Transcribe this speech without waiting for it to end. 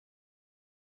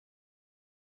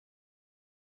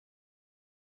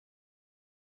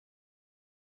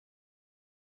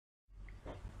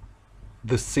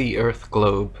The Sea-Earth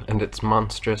Globe and Its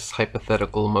Monstrous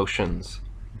Hypothetical Motions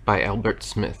by Albert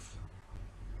Smith.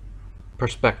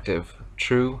 Perspective,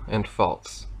 true and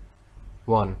false.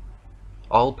 1.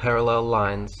 All parallel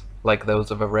lines, like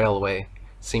those of a railway,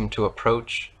 seem to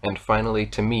approach and finally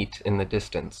to meet in the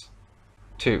distance.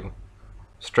 2.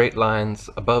 Straight lines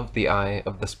above the eye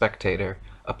of the spectator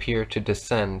appear to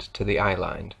descend to the eye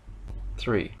line.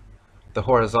 3. The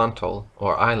horizontal,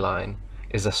 or eye line,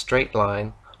 is a straight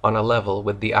line on a level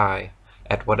with the eye,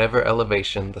 at whatever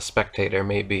elevation the spectator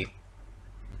may be.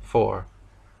 4.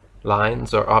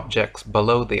 Lines or objects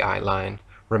below the eye line,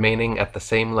 remaining at the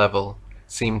same level,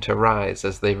 seem to rise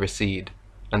as they recede,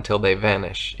 until they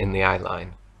vanish in the eye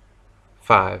line.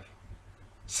 5.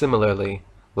 Similarly,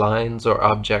 lines or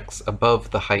objects above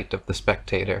the height of the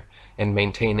spectator, and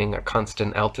maintaining a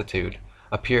constant altitude,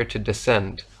 appear to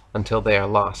descend until they are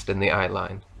lost in the eye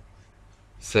line.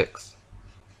 6.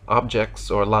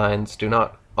 Objects or lines do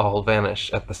not all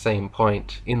vanish at the same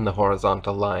point in the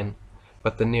horizontal line,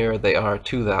 but the nearer they are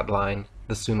to that line,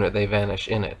 the sooner they vanish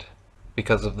in it,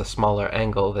 because of the smaller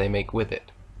angle they make with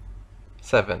it.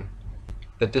 7.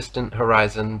 The distant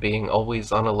horizon being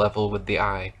always on a level with the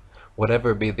eye,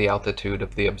 whatever be the altitude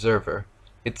of the observer,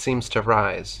 it seems to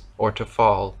rise, or to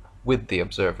fall, with the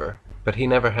observer, but he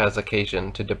never has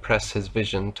occasion to depress his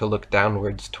vision to look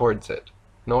downwards towards it,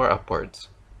 nor upwards.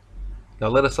 Now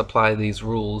let us apply these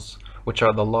rules, which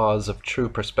are the laws of true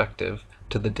perspective,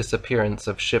 to the disappearance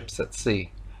of ships at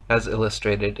sea, as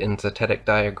illustrated in zetetic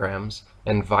diagrams,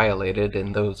 and violated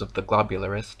in those of the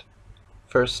globularist.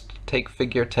 First, take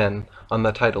Figure 10 on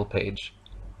the title page.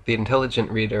 The intelligent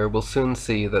reader will soon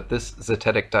see that this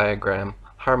zetetic diagram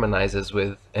harmonizes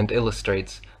with and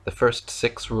illustrates the first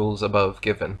 6 rules above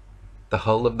given. The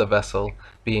hull of the vessel,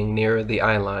 being nearer the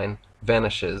eye line,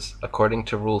 vanishes, according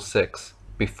to Rule 6,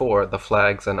 before the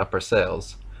flags and upper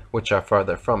sails, which are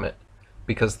farther from it,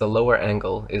 because the lower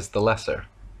angle is the lesser.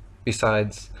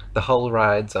 Besides, the hull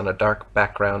rides on a dark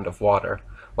background of water,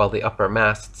 while the upper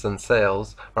masts and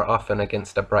sails are often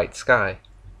against a bright sky.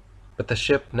 But the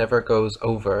ship never goes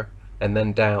over and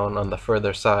then down on the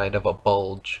further side of a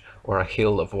bulge or a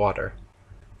hill of water.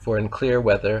 For in clear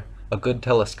weather, a good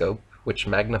telescope, which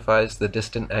magnifies the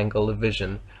distant angle of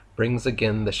vision, brings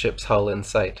again the ship's hull in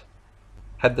sight.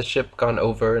 Had the ship gone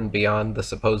over and beyond the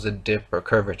supposed dip or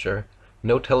curvature,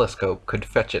 no telescope could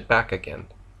fetch it back again.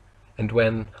 And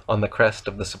when, on the crest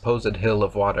of the supposed hill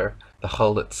of water, the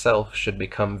hull itself should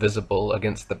become visible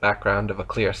against the background of a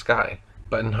clear sky.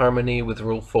 But in harmony with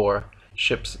Rule 4,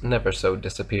 ships never so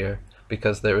disappear,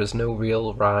 because there is no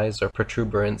real rise or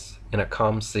protuberance in a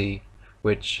calm sea,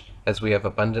 which, as we have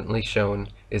abundantly shown,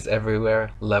 is everywhere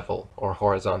level or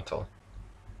horizontal.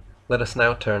 Let us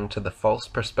now turn to the false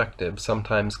perspective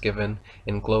sometimes given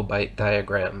in globite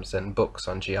diagrams and books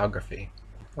on geography.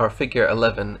 Our Figure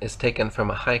 11 is taken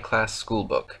from a high-class school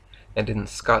book, and in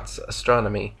Scott's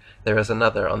Astronomy there is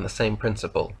another on the same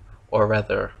principle, or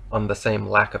rather, on the same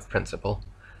lack of principle.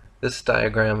 This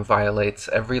diagram violates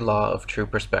every law of true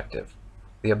perspective.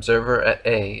 The observer at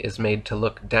A is made to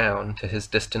look down to his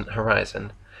distant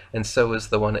horizon, and so is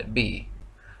the one at B,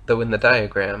 though in the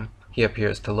diagram he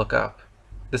appears to look up.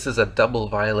 This is a double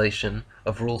violation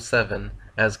of Rule 7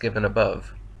 as given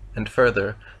above, and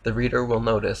further, the reader will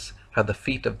notice how the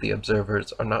feet of the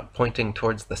observers are not pointing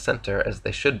towards the center as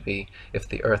they should be if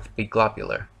the earth be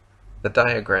globular. The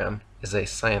diagram is a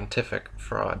scientific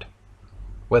fraud.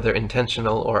 Whether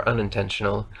intentional or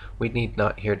unintentional, we need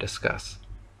not here discuss.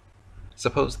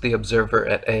 Suppose the observer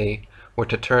at A were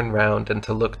to turn round and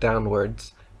to look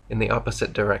downwards in the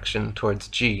opposite direction towards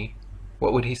G,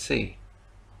 what would he see?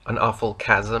 An awful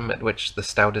chasm at which the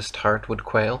stoutest heart would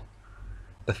quail?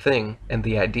 The thing, and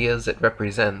the ideas it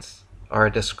represents, are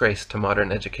a disgrace to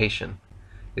modern education.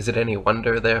 Is it any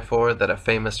wonder, therefore, that a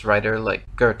famous writer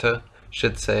like Goethe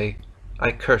should say,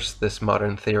 "I curse this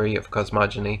modern theory of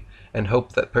cosmogony, and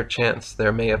hope that perchance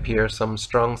there may appear some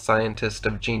strong scientist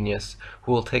of genius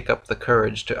who will take up the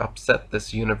courage to upset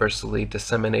this universally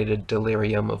disseminated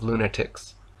delirium of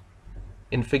lunatics"?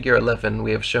 In Figure 11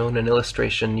 we have shown an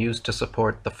illustration used to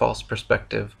support the false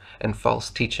perspective and false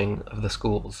teaching of the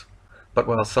schools. But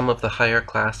while some of the higher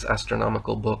class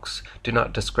astronomical books do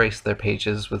not disgrace their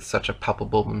pages with such a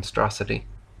palpable monstrosity,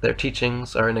 their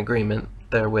teachings are in agreement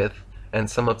therewith, and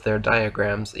some of their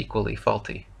diagrams equally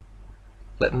faulty.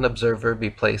 Let an observer be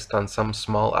placed on some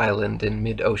small island in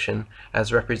mid-ocean,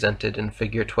 as represented in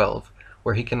Figure 12,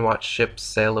 where he can watch ships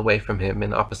sail away from him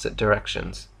in opposite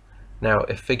directions. Now,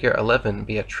 if Figure 11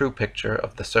 be a true picture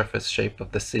of the surface shape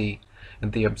of the sea,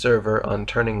 and the observer on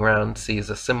turning round sees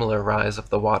a similar rise of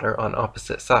the water on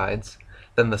opposite sides,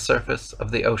 then the surface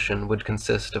of the ocean would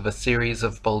consist of a series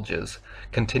of bulges,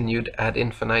 continued ad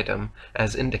infinitum,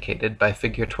 as indicated by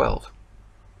figure 12.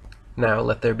 Now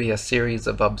let there be a series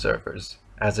of observers,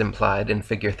 as implied in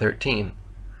figure 13.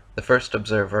 The first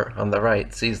observer on the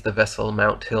right sees the vessel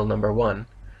mount hill number 1.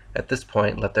 At this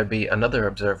point let there be another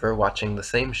observer watching the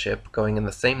same ship going in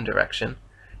the same direction.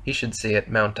 He should see it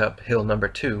mount up hill number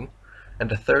 2,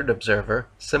 and a third observer,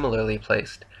 similarly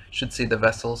placed, should see the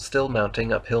vessel still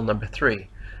mounting up hill number 3,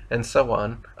 and so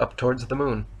on up towards the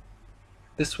moon.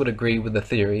 This would agree with the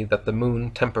theory that the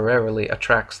moon temporarily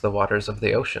attracts the waters of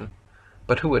the ocean,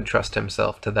 but who would trust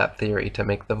himself to that theory to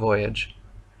make the voyage?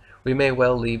 We may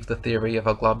well leave the theory of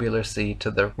a globular sea to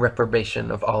the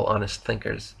reprobation of all honest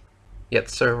thinkers. Yet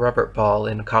Sir Robert Ball,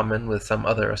 in common with some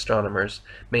other astronomers,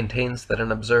 maintains that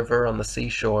an observer on the sea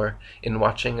shore, in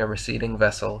watching a receding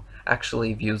vessel,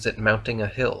 actually views it mounting a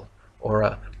hill, or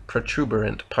a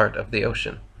protuberant part of the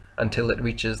ocean, until it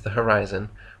reaches the horizon,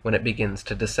 when it begins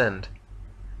to descend.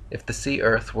 If the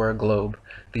sea-earth were a globe,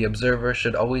 the observer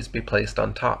should always be placed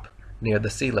on top, near the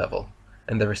sea level,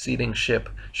 and the receding ship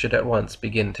should at once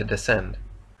begin to descend.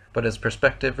 But as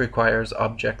perspective requires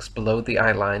objects below the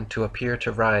eye-line to appear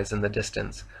to rise in the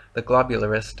distance, the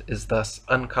globularist is thus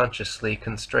unconsciously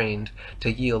constrained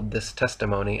to yield this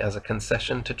testimony as a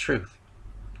concession to truth.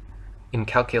 In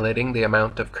calculating the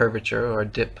amount of curvature or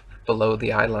dip below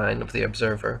the eye-line of the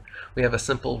observer, we have a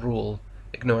simple rule,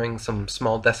 ignoring some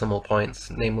small decimal points,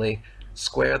 namely,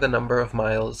 square the number of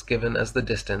miles given as the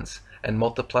distance, and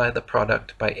multiply the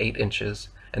product by 8 inches,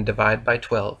 and divide by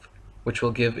 12, which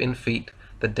will give in feet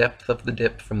the depth of the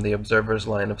dip from the observer's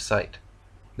line of sight.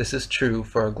 This is true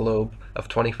for a globe of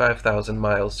 25,000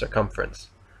 miles circumference.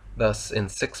 Thus, in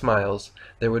 6 miles,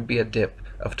 there would be a dip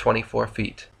of 24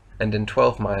 feet, and in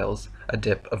 12 miles, a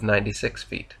dip of 96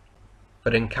 feet.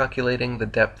 But in calculating the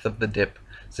depth of the dip,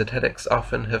 Zetetics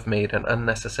often have made an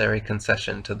unnecessary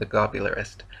concession to the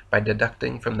globularist, by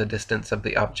deducting from the distance of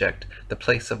the object the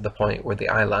place of the point where the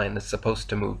eye-line is supposed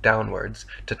to move downwards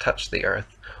to touch the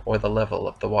earth, or the level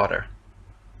of the water.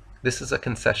 This is a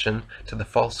concession to the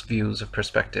false views of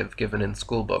perspective given in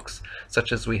school books,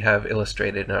 such as we have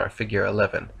illustrated in our figure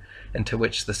 11, and to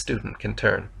which the student can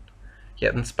turn.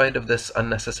 Yet in spite of this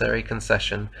unnecessary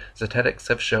concession, Zetetics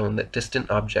have shown that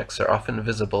distant objects are often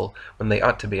visible when they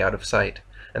ought to be out of sight,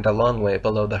 and a long way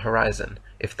below the horizon,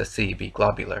 if the sea be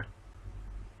globular.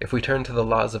 If we turn to the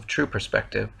laws of true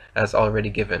perspective, as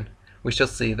already given, we shall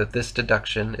see that this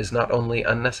deduction is not only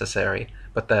unnecessary,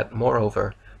 but that,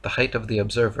 moreover, the height of the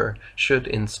observer should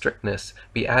in strictness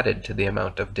be added to the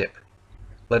amount of dip.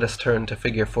 Let us turn to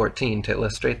figure 14 to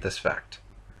illustrate this fact.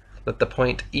 Let the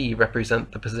point E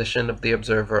represent the position of the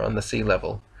observer on the sea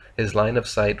level. His line of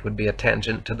sight would be a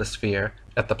tangent to the sphere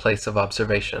at the place of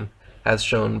observation, as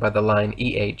shown by the line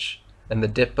EH, and the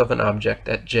dip of an object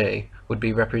at J would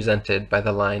be represented by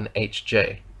the line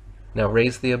HJ. Now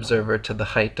raise the observer to the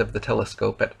height of the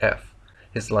telescope at F.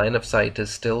 His line of sight is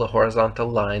still a horizontal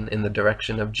line in the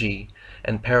direction of G,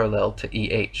 and parallel to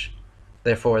EH.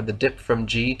 Therefore the dip from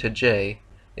G to J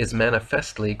is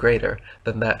manifestly greater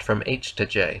than that from H to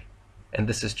J, and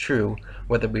this is true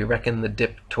whether we reckon the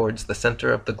dip towards the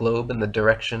center of the globe in the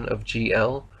direction of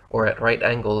GL, or at right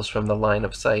angles from the line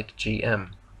of sight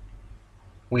GM.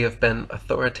 We have been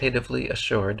authoritatively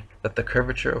assured that the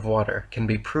curvature of water can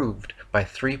be proved by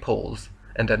 3 poles,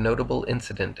 and a notable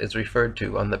incident is referred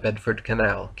to on the Bedford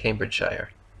Canal, Cambridgeshire.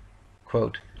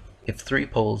 Quote, "If 3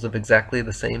 poles of exactly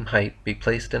the same height be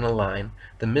placed in a line,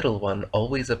 the middle one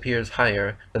always appears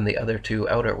higher than the other 2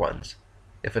 outer ones.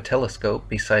 If a telescope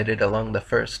be sighted along the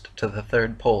first to the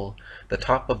 3rd pole, the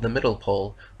top of the middle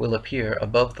pole will appear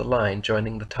above the line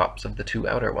joining the tops of the 2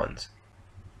 outer ones."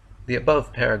 The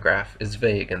above paragraph is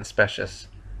vague and specious.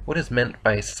 What is meant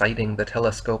by sighting the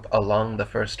telescope along the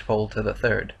 1st pole to the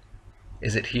 3rd?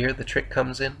 Is it here the trick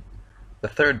comes in? The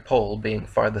 3rd pole, being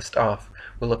farthest off,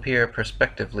 will appear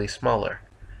perspectively smaller,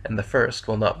 and the 1st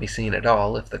will not be seen at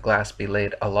all if the glass be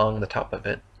laid along the top of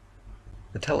it.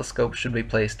 The telescope should be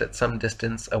placed at some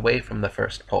distance away from the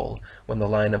 1st pole, when the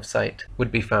line of sight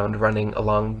would be found running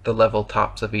along the level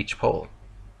tops of each pole.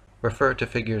 Refer to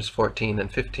figures 14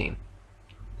 and 15.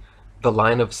 The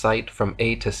line of sight from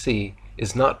A to C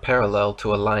is not parallel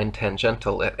to a line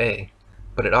tangential at A,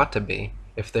 but it ought to be,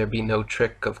 if there be no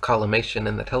trick of collimation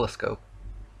in the telescope.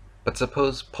 But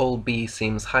suppose pole B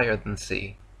seems higher than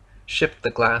C. Shift the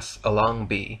glass along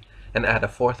B, and add a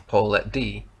 4th pole at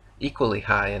D, equally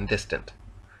high and distant.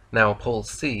 Now pole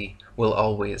C will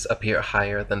always appear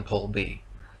higher than pole B,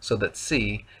 so that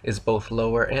C is both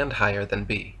lower and higher than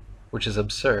B, which is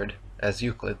absurd, as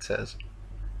Euclid says.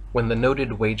 When the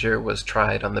noted wager was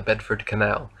tried on the Bedford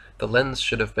Canal, the lens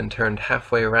should have been turned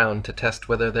halfway around to test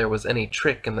whether there was any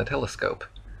trick in the telescope.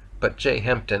 But J.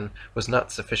 Hampton was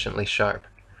not sufficiently sharp.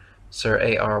 Sir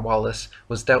A.R. Wallace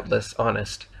was doubtless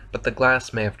honest, but the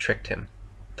glass may have tricked him.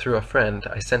 Through a friend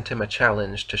I sent him a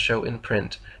challenge to show in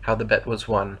print how the bet was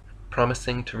won,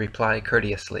 promising to reply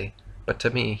courteously, but to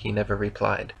me he never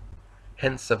replied.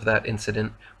 Hence of that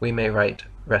incident we may write,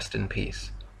 "Rest in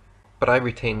peace." But I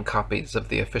retain copies of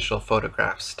the official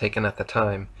photographs taken at the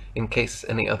time, in case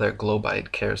any other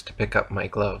globite cares to pick up my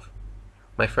glove.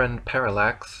 My friend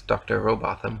Parallax, Dr.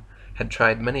 Robotham, had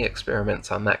tried many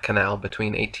experiments on that canal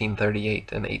between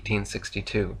 1838 and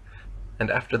 1862, and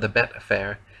after the bet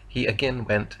affair, he again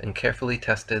went and carefully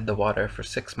tested the water for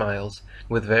 6 miles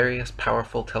with various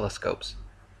powerful telescopes.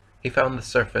 He found the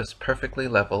surface perfectly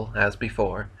level as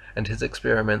before, and his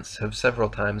experiments have several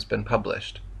times been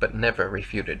published, but never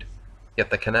refuted. Yet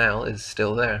the canal is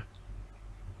still there.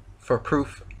 For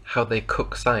proof how they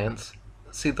cook science,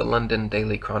 see the London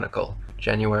Daily Chronicle,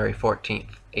 January 14,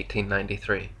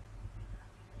 1893.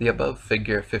 The above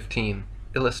figure 15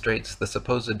 illustrates the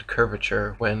supposed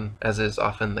curvature when, as is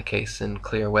often the case in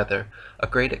clear weather, a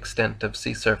great extent of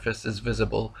sea surface is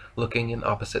visible looking in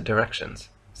opposite directions,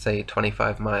 say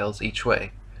 25 miles each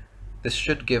way. This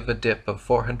should give a dip of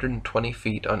 420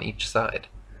 feet on each side.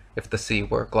 If the sea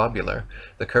were globular,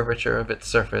 the curvature of its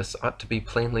surface ought to be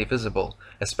plainly visible,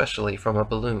 especially from a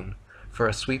balloon, for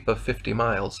a sweep of 50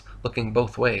 miles, looking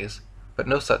both ways, but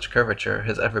no such curvature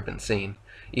has ever been seen,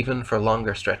 even for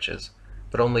longer stretches,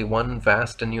 but only one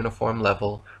vast and uniform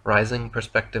level, rising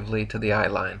perspectively to the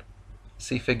eye-line.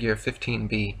 See figure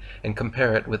 15b and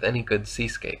compare it with any good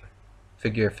seascape.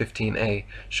 Figure 15a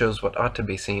shows what ought to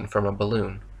be seen from a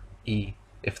balloon,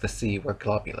 if the sea were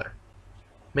globular.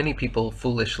 Many people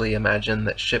foolishly imagine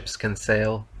that ships can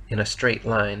sail in a straight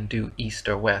line due east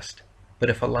or west, but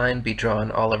if a line be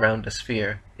drawn all around a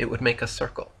sphere, it would make a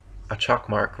circle, a chalk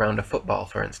mark round a football,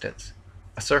 for instance.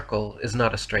 A circle is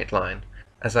not a straight line,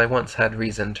 as I once had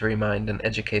reason to remind an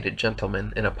educated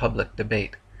gentleman in a public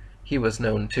debate. He was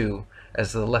known, too,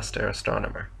 as the Leicester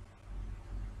astronomer.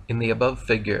 In the above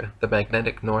figure, the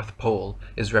magnetic North Pole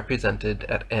is represented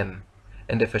at N,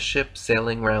 and if a ship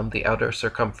sailing round the outer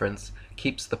circumference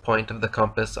keeps the point of the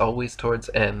compass always towards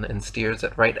N and steers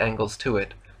at right angles to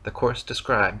it, the course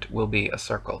described will be a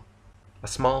circle. A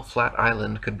small flat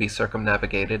island could be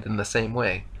circumnavigated in the same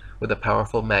way, with a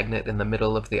powerful magnet in the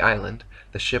middle of the island,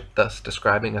 the ship thus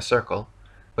describing a circle,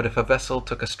 but if a vessel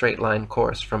took a straight line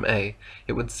course from A,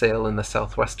 it would sail in the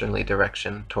southwesterly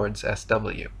direction towards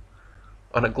SW.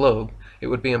 On a globe, it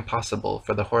would be impossible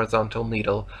for the horizontal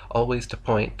needle always to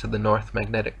point to the north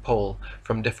magnetic pole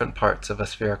from different parts of a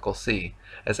spherical sea,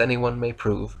 as anyone may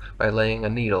prove by laying a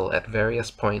needle at various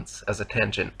points as a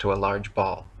tangent to a large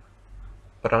ball.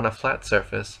 But on a flat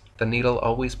surface, the needle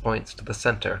always points to the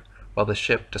center, while the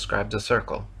ship describes a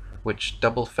circle, which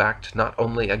double fact not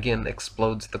only again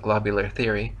explodes the globular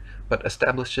theory, but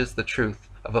establishes the truth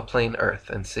of a plane earth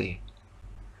and sea.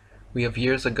 We have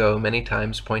years ago many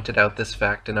times pointed out this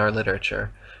fact in our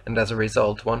literature, and as a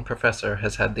result one professor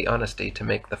has had the honesty to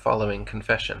make the following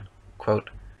confession, quote,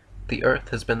 "The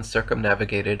earth has been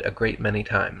circumnavigated a great many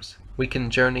times. We can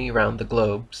journey round the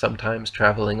globe, sometimes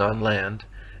traveling on land,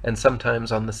 and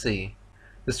sometimes on the sea.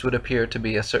 This would appear to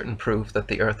be a certain proof that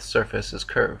the earth's surface is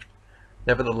curved.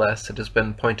 Nevertheless, it has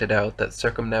been pointed out that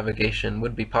circumnavigation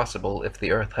would be possible if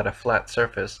the earth had a flat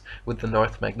surface with the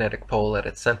north magnetic pole at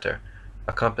its center.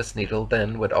 A compass needle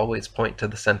then would always point to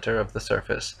the center of the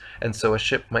surface, and so a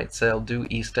ship might sail due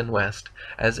east and west,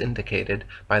 as indicated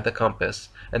by the compass,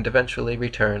 and eventually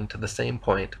return to the same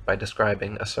point by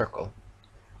describing a circle.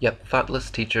 Yet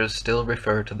thoughtless teachers still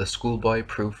refer to the schoolboy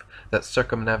proof that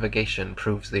circumnavigation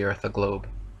proves the earth a globe.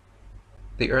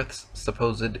 The earth's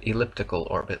supposed elliptical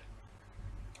orbit.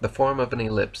 The form of an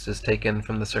ellipse is taken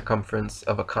from the circumference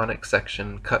of a conic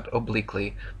section cut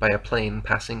obliquely by a plane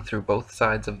passing through both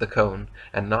sides of the cone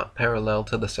and not parallel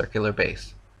to the circular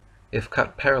base. If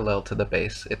cut parallel to the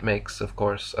base, it makes, of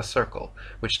course, a circle,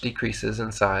 which decreases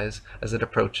in size as it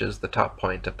approaches the top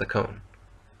point of the cone.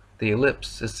 The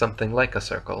ellipse is something like a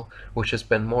circle, which has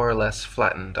been more or less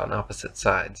flattened on opposite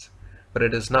sides, but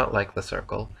it is not like the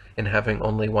circle in having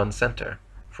only one center,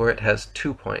 for it has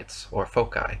 2 points, or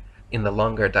foci, in the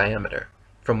longer diameter,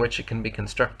 from which it can be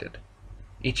constructed.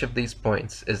 Each of these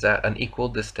points is at an equal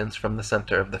distance from the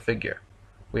center of the figure.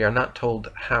 We are not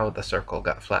told how the circle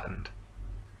got flattened.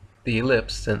 The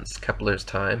ellipse, since Kepler's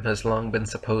time, has long been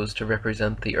supposed to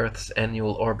represent the Earth's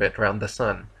annual orbit round the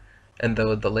Sun, and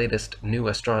though the latest new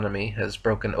astronomy has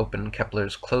broken open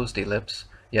Kepler's closed ellipse,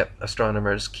 Yet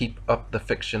astronomers keep up the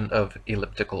fiction of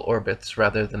elliptical orbits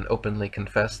rather than openly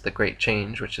confess the great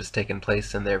change which has taken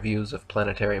place in their views of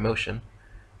planetary motion.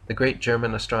 The great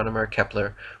German astronomer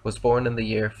Kepler was born in the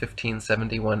year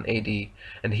 1571 A.D.,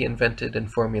 and he invented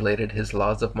and formulated his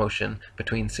laws of motion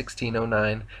between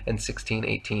 1609 and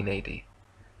 1618 A.D.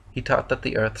 He taught that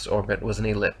the Earth's orbit was an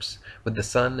ellipse, with the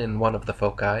Sun in one of the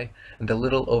foci, and a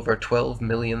little over 12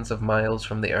 millions of miles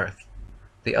from the Earth.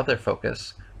 The other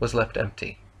focus was left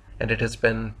empty, and it has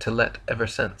been to let ever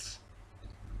since.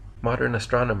 Modern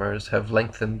astronomers have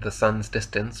lengthened the Sun's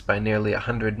distance by nearly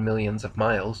 100 millions of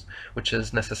miles, which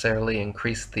has necessarily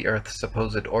increased the Earth's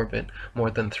supposed orbit more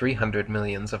than 300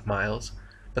 millions of miles,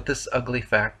 but this ugly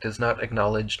fact is not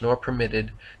acknowledged nor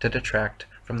permitted to detract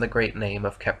from the great name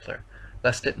of Kepler,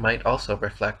 lest it might also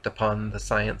reflect upon the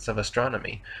science of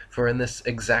astronomy, for in this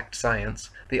exact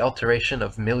science the alteration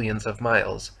of millions of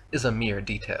miles is a mere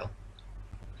detail.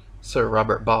 Sir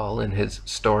Robert Ball, in his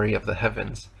Story of the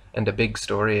Heavens, and a big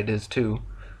story it is too,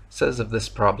 says of this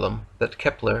problem that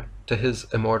Kepler, to his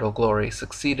immortal glory,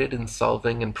 succeeded in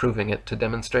solving and proving it to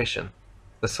demonstration.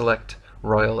 The select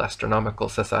Royal Astronomical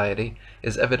Society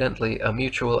is evidently a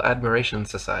mutual admiration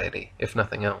society, if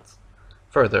nothing else.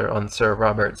 Further, on Sir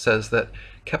Robert says that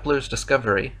Kepler's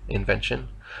discovery, invention,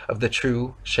 of the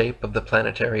true shape of the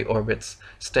planetary orbits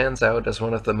stands out as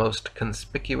one of the most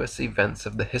conspicuous events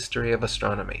of the history of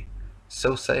astronomy.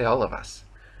 So say all of us.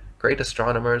 Great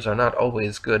astronomers are not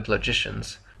always good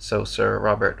logicians, so Sir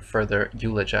Robert further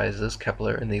eulogizes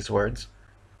Kepler in these words.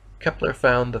 Kepler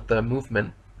found that the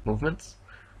movements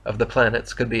of the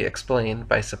planets could be explained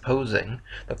by supposing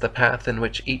that the path in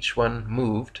which each one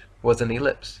moved was an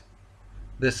ellipse.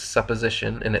 This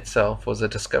supposition in itself was a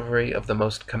discovery of the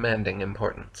most commanding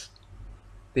importance.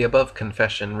 The above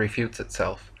confession refutes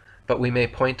itself, but we may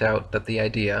point out that the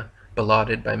idea,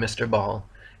 belauded by Mr. Ball,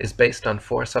 is based on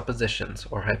 4 suppositions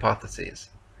or hypotheses.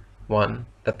 1.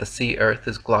 That the sea-earth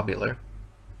is globular.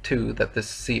 2. That this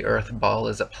sea-earth ball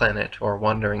is a planet or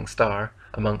wandering star,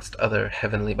 amongst other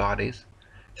heavenly bodies.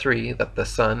 3. That the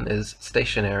sun is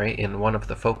stationary in one of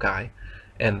the foci.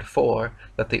 And 4.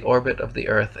 That the orbit of the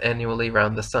Earth annually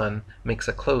round the Sun makes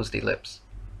a closed ellipse.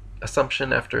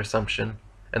 Assumption after assumption,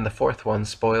 and the 4th one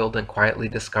spoiled and quietly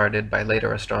discarded by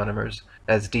later astronomers,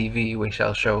 as DV we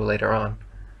shall show later on.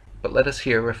 But let us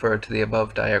here refer to the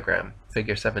above diagram,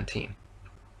 figure 17.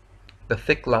 The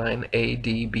thick line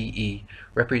ADBE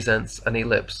represents an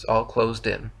ellipse all closed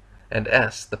in, and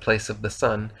S the place of the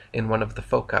Sun in one of the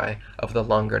foci of the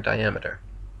longer diameter.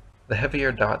 The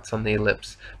heavier dots on the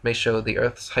ellipse may show the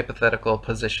Earth's hypothetical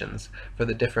positions for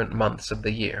the different months of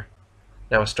the year.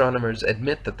 Now astronomers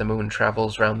admit that the moon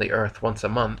travels round the Earth once a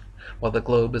month, while the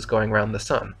globe is going round the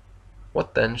Sun.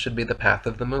 What then should be the path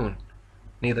of the moon?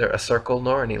 Neither a circle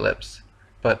nor an ellipse,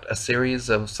 but a series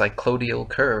of cycloidal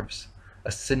curves, a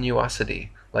sinuosity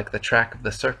like the track of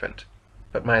the serpent.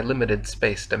 But my limited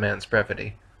space demands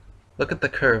brevity. Look at the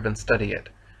curve and study it,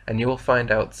 and you will find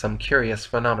out some curious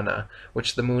phenomena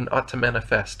which the moon ought to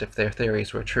manifest if their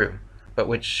theories were true, but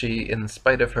which she, in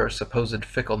spite of her supposed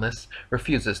fickleness,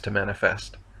 refuses to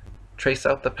manifest. Trace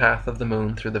out the path of the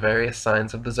moon through the various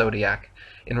signs of the zodiac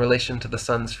in relation to the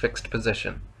sun's fixed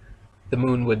position. The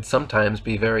moon would sometimes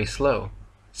be very slow,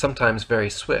 sometimes very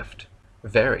swift,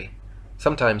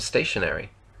 sometimes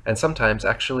stationary, and sometimes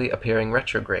actually appearing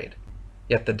retrograde.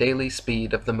 Yet the daily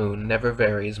speed of the moon never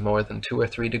varies more than 2 or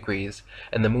 3 degrees,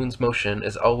 and the moon's motion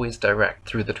is always direct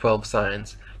through the 12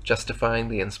 signs, justifying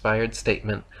the inspired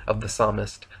statement of the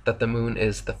psalmist that the moon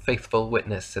is the faithful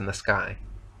witness in the sky.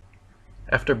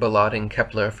 After belauding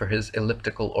Kepler for his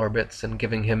elliptical orbits and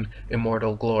giving him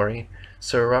immortal glory,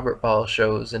 Sir Robert Ball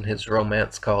shows in his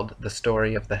romance called The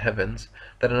Story of the Heavens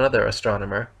that another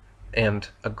astronomer, and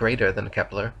a greater than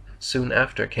Kepler, soon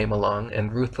after came along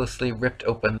and ruthlessly ripped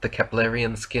open the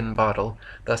Keplerian skin bottle,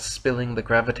 thus spilling the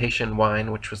gravitation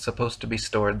wine which was supposed to be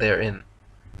stored therein.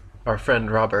 Our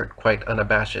friend Robert, quite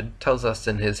unabashed, tells us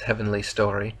in his heavenly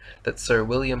story that Sir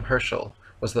William Herschel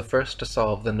was the first to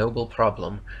solve the noble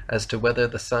problem as to whether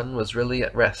the sun was really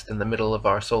at rest in the middle of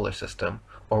our solar system,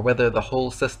 or whether the whole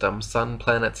system, sun,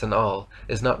 planets, and all,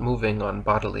 is not moving on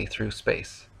bodily through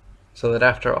space. So that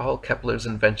after all, Kepler's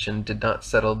invention did not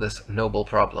settle this noble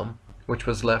problem, which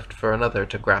was left for another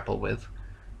to grapple with,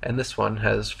 and this one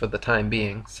has for the time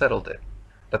being settled it,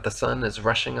 that the sun is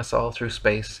rushing us all through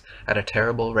space at a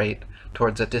terrible rate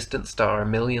towards a distant star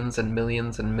millions and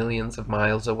millions and millions of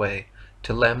miles away,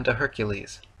 to Lambda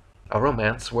Hercules, a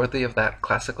romance worthy of that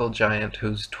classical giant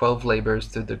whose 12 labors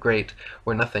through the great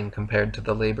were nothing compared to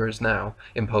the labors now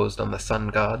imposed on the sun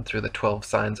god through the 12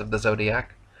 signs of the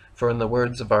zodiac. For in the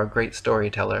words of our great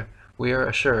storyteller, we are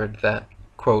assured that,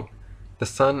 Quote, "The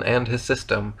sun and his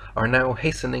system are now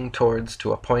hastening towards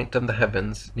to a point in the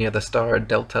heavens near the star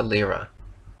Delta Lyra.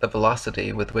 The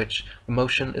velocity with which the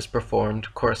motion is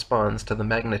performed corresponds to the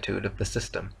magnitude of the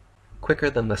system. Quicker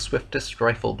than the swiftest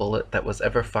rifle bullet that was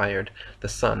ever fired, the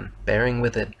sun, bearing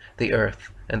with it the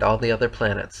earth and all the other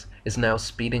planets, is now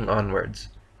speeding onwards.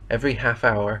 Every half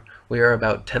hour we are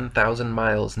about 10,000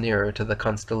 miles nearer to the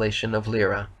constellation of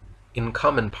Lyra. In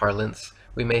common parlance,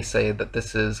 we may say that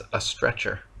this is a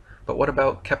stretcher. But what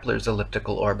about Kepler's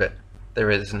elliptical orbit? There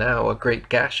is now a great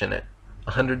gash in it,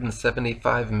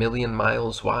 175 million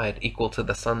miles wide, equal to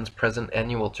the sun's present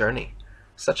annual journey.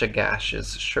 Such a gash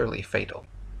is surely fatal.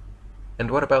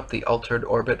 And what about the altered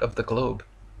orbit of the globe?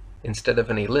 Instead of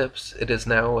an ellipse, it is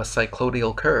now a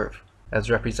cycloidal curve, as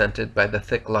represented by the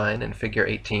thick line in figure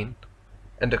 18,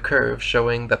 and a curve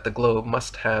showing that the globe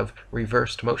must have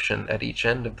reversed motion at each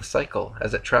end of the cycle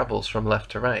as it travels from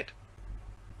left to right.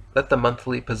 Let the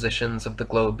monthly positions of the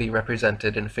globe be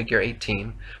represented in figure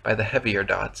 18 by the heavier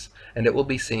dots, and it will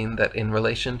be seen that in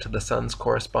relation to the sun's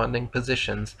corresponding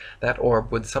positions, that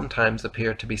orb would sometimes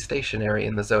appear to be stationary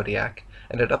in the zodiac,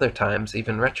 and at other times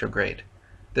even retrograde.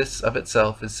 This of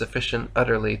itself is sufficient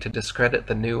utterly to discredit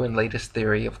the new and latest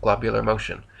theory of globular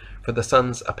motion, for the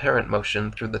sun's apparent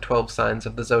motion through the 12 signs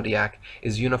of the zodiac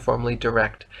is uniformly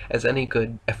direct, as any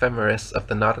good ephemeris of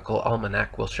the nautical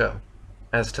almanac will show.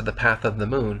 As to the path of the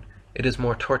moon, it is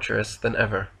more tortuous than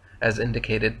ever, as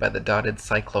indicated by the dotted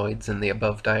cycloids in the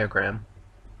above diagram.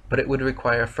 But it would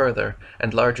require further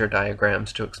and larger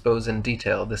diagrams to expose in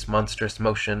detail this monstrous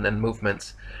motion and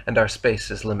movements, and our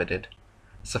space is limited.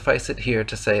 Suffice it here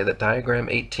to say that diagram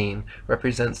 18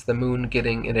 represents the moon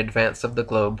getting in advance of the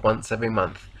globe once every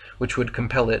month, which would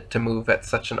compel it to move at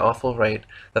such an awful rate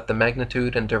that the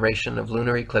magnitude and duration of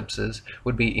lunar eclipses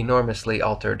would be enormously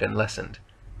altered and lessened.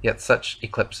 Yet such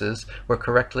eclipses were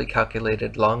correctly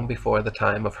calculated long before the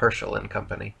time of Herschel and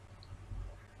company.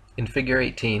 In figure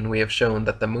 18 we have shown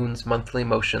that the moon's monthly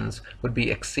motions would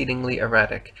be exceedingly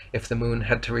erratic if the moon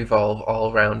had to revolve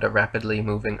all round a rapidly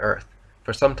moving earth,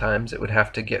 for sometimes it would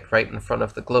have to get right in front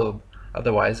of the globe,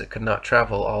 otherwise it could not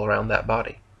travel all round that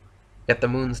body. Yet the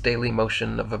moon's daily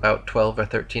motion of about 12 or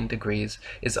 13 degrees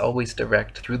is always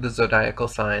direct through the zodiacal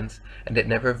signs, and it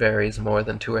never varies more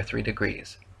than 2 or 3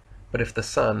 degrees. But if the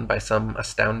sun, by some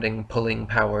astounding pulling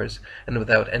powers, and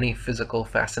without any physical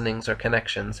fastenings or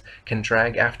connections, can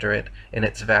drag after it, in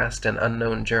its vast and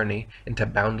unknown journey into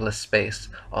boundless space,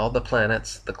 all the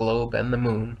planets, the globe, and the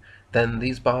moon, then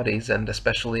these bodies, and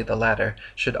especially the latter,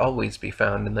 should always be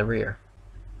found in the rear.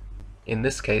 In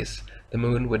this case, the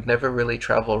moon would never really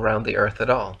travel round the earth at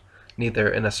all, neither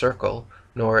in a circle,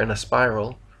 nor in a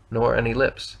spiral, nor an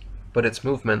ellipse, but its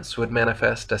movements would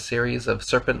manifest a series of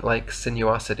serpent-like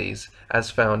sinuosities,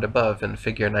 as found above in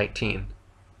figure 19.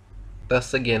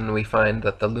 Thus again we find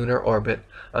that the lunar orbit,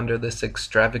 under this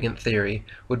extravagant theory,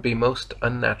 would be most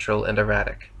unnatural and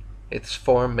erratic. Its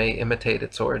form may imitate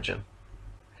its origin.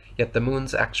 Yet the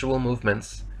moon's actual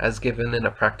movements, as given in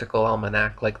a practical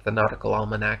almanac like the nautical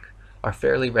almanac, are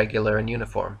fairly regular and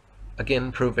uniform,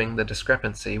 again proving the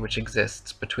discrepancy which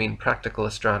exists between practical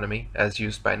astronomy, as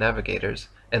used by navigators,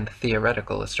 and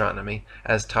theoretical astronomy,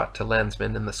 as taught to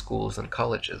landsmen in the schools and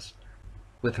colleges.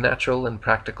 With natural and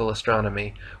practical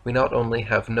astronomy, we not only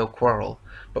have no quarrel,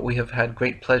 but we have had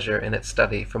great pleasure in its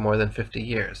study for more than 50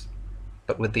 years.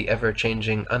 But with the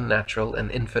ever-changing unnatural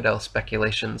and infidel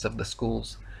speculations of the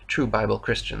schools, true Bible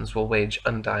Christians will wage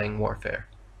undying warfare.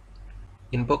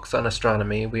 In books on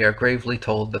astronomy, we are gravely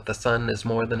told that the sun is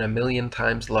more than 1,000,000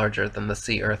 times larger than the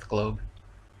sea-earth globe.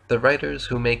 The writers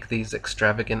who make these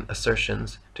extravagant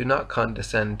assertions do not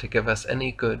condescend to give us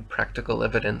any good practical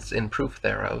evidence in proof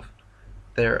thereof.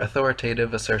 Their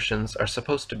authoritative assertions are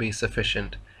supposed to be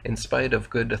sufficient, in spite of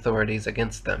good authorities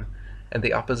against them, and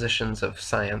the oppositions of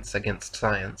science against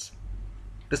science.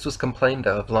 This was complained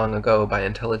of long ago by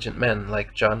intelligent men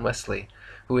like John Wesley,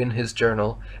 who in his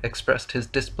journal expressed his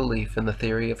disbelief in the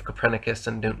theory of Copernicus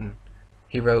and Newton.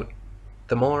 He wrote,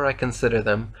 "The more I consider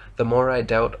them, the more I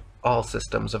doubt all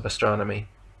systems of astronomy.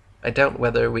 I doubt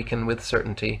whether we can with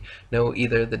certainty know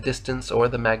either the distance or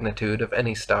the magnitude of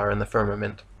any star in the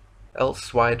firmament.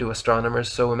 Else why do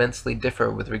astronomers so immensely differ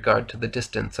with regard to the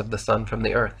distance of the sun from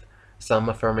the earth, some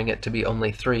affirming it to be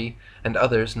only 3, and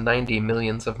others 90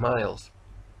 millions of miles?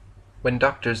 When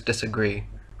doctors disagree,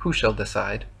 who shall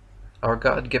decide? Our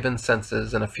God-given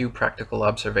senses and a few practical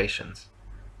observations.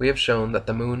 We have shown that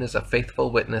the moon is a faithful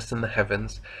witness in the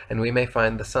heavens, and we may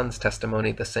find the sun's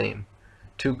testimony the same.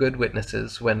 2 good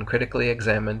witnesses, when critically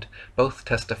examined, both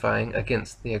testifying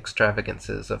against the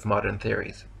extravagances of modern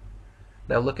theories.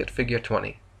 Now look at figure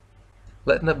 20.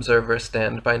 Let an observer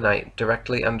stand by night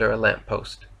directly under a lamp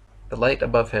post. The light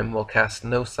above him will cast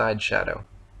no side shadow.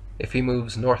 If he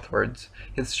moves northwards,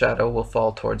 his shadow will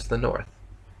fall towards the north,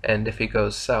 and if he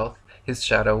goes south, his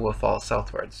shadow will fall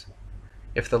southwards.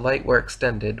 If the light were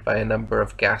extended by a number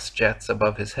of gas jets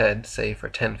above his head, say for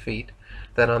 10 feet,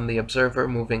 then on the observer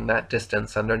moving that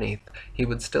distance underneath, he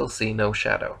would still see no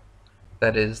shadow.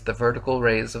 That is, the vertical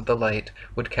rays of the light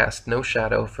would cast no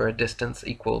shadow for a distance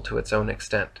equal to its own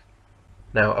extent.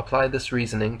 Now apply this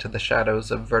reasoning to the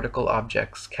shadows of vertical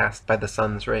objects cast by the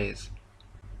sun's rays.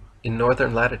 In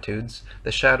northern latitudes,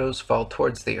 the shadows fall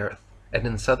towards the earth, and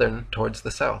in southern towards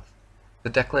the south. The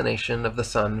declination of the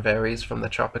sun varies from the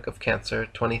Tropic of Cancer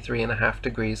 23½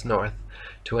 degrees north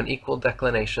to an equal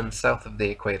declination south of the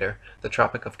equator, the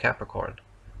Tropic of Capricorn.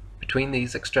 Between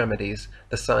these extremities,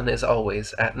 the sun is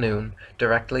always, at noon,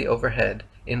 directly overhead,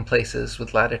 in places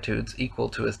with latitudes equal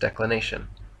to his declination,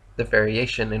 the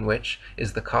variation in which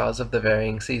is the cause of the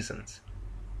varying seasons.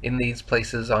 In these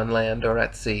places on land or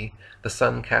at sea, the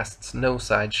sun casts no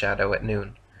side shadow at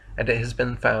noon, and it has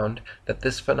been found that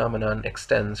this phenomenon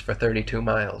extends for 32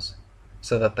 miles,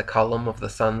 so that the column of the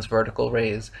sun's vertical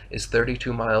rays is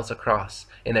 32 miles across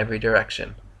in every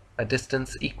direction, a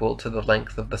distance equal to the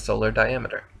length of the solar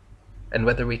diameter. And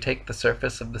whether we take the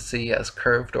surface of the sea as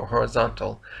curved or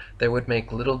horizontal, there would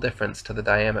make little difference to the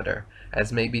diameter,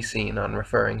 as may be seen on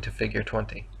referring to Figure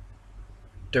 20.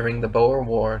 During the Boer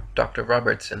War, Dr.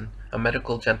 Robertson, a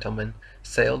medical gentleman,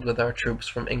 sailed with our troops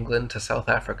from England to South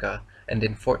Africa, and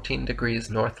in 14 degrees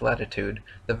north latitude,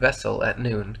 the vessel, at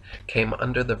noon, came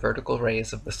under the vertical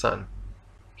rays of the sun.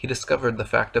 He discovered the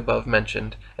fact above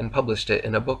mentioned, and published it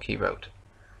in a book he wrote.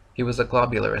 He was a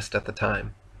globularist at the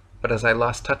time, but as I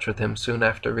lost touch with him soon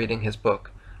after reading his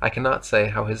book, I cannot say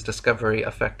how his discovery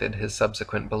affected his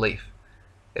subsequent belief.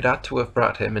 It ought to have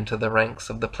brought him into the ranks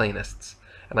of the Planists,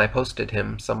 and I posted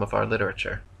him some of our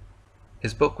literature.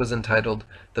 His book was entitled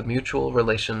The Mutual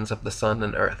Relations of the Sun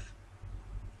and Earth.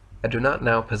 I do not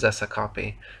now possess a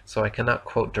copy, so I cannot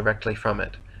quote directly from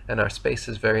it, and our space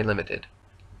is very limited.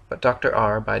 But Dr.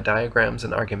 R., by diagrams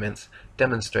and arguments,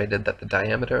 demonstrated that the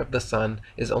diameter of the sun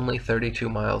is only 32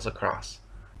 miles across.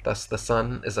 Thus the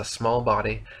sun is a small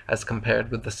body as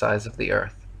compared with the size of the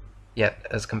earth, yet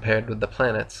as compared with the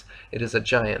planets, it is a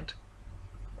giant,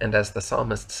 and as the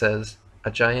psalmist says, a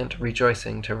giant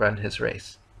rejoicing to run his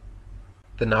race.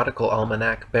 The nautical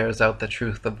almanac bears out the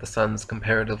truth of the sun's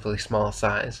comparatively small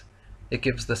size. It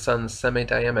gives the sun's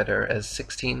semi-diameter as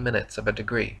 16 minutes of a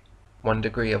degree. 1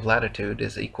 degree of latitude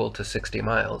is equal to 60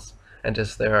 miles, and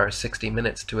as there are 60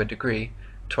 minutes to a degree,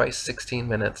 twice 16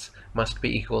 minutes must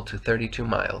be equal to 32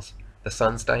 miles, the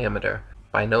sun's diameter,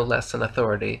 by no less an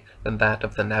authority than that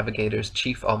of the Navigator's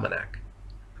Chief Almanac.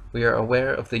 We are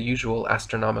aware of the usual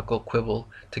astronomical quibble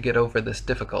to get over this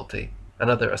difficulty,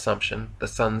 another assumption, the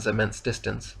sun's immense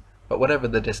distance, but whatever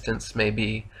the distance may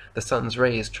be, the sun's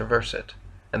rays traverse it,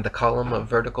 and the column of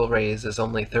vertical rays is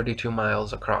only 32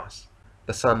 miles across.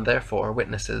 The sun therefore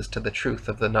witnesses to the truth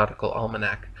of the nautical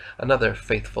almanac, another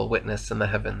faithful witness in the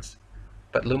heavens.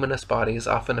 But luminous bodies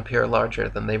often appear larger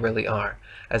than they really are,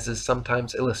 as is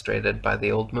sometimes illustrated by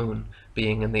the old moon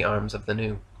being in the arms of the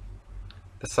new.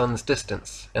 The sun's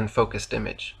distance and focused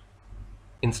image.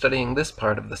 In studying this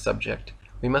part of the subject,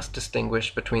 we must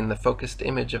distinguish between the focused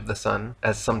image of the sun,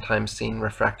 as sometimes seen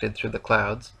refracted through the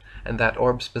clouds, and that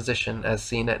orb's position as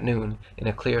seen at noon in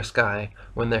a clear sky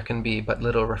when there can be but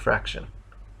little refraction.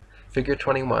 Figure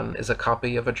 21 is a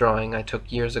copy of a drawing I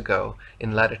took years ago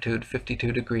in latitude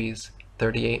 52 degrees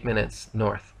 38 minutes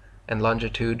north and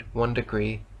longitude 1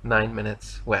 degree 9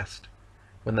 minutes west,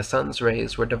 when the sun's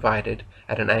rays were divided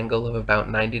at an angle of about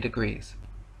 90 degrees.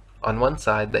 On one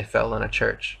side they fell on a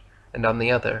church, and on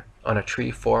the other on a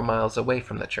tree 4 miles away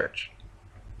from the church.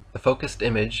 The focused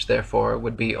image, therefore,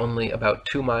 would be only about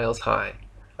 2 miles high,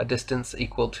 a distance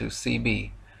equal to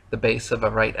CB, the base of a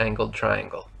right-angled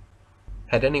triangle.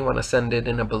 Had anyone ascended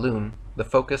in a balloon, the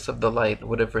focus of the light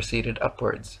would have receded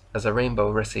upwards, as a rainbow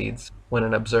recedes when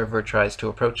an observer tries to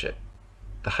approach it,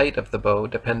 the height of the bow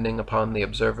depending upon the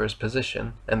observer's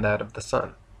position and that of the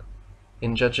sun.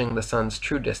 In judging the sun's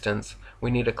true distance,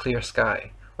 we need a clear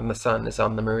sky, when the sun is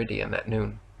on the meridian at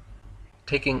noon.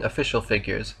 Taking official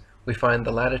figures, we find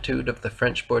the latitude of the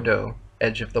French Bordeaux,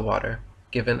 edge of the water,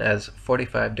 given as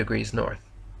 45 degrees north,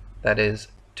 that is,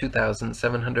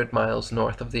 2,700 miles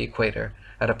north of the equator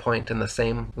at a point in the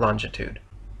same longitude.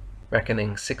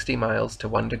 Reckoning 60 miles to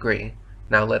 1 degree,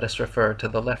 now let us refer to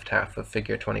the left half of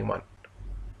Figure 21.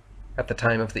 At the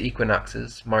time of the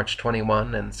equinoxes, March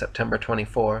 21 and September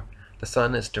 24, the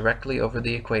sun is directly over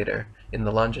the equator in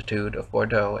the longitude of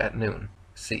Bordeaux at noon,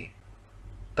 C.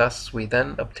 Thus we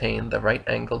then obtain the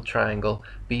right-angled triangle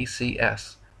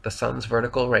BCS, the sun's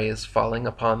vertical rays falling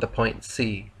upon the point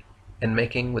C, and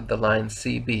making with the line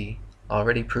CB,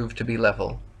 already proved to be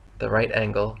level, the right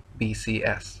angle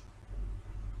BCS.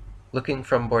 Looking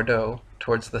from Bordeaux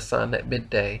towards the sun at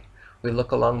midday, we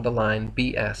look along the line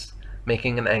BS,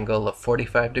 making an angle of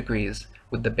 45 degrees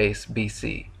with the base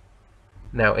BC.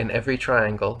 Now in every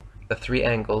triangle, the three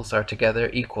angles are together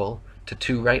equal to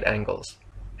two right angles,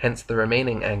 hence the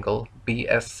remaining angle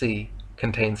BSC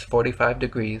contains 45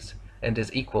 degrees and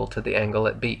is equal to the angle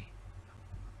at B.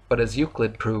 But as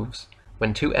Euclid proves,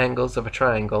 when two angles of a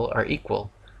triangle are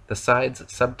equal, the sides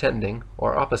subtending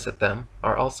or opposite them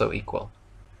are also equal.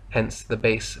 Hence the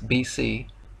base BC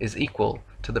is equal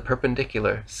to the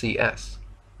perpendicular CS.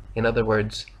 In other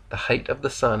words, the height of the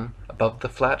sun above the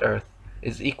flat earth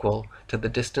is equal to the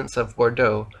distance of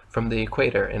Bordeaux from the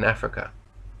equator in Africa,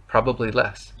 probably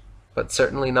less, but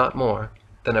certainly not more,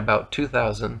 than about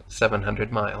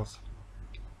 2,700 miles.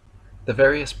 The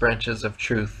various branches of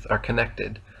truth are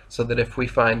connected, so that if we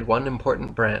find one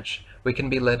important branch, we can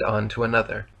be led on to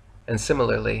another, and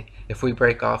similarly, if we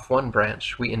break off one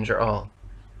branch, we injure all.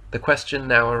 The question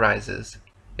now arises,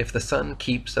 if the sun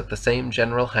keeps at the same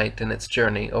general height in its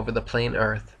journey over the plane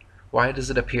earth, why does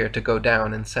it appear to go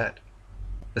down and set?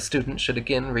 The student should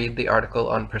again read the article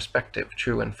on perspective,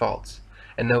 true and false,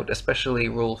 and note especially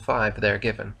Rule 5 there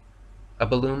given. A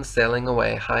balloon sailing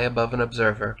away high above an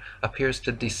observer appears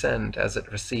to descend as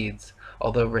it recedes,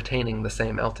 although retaining the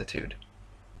same altitude.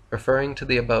 Referring to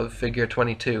the above figure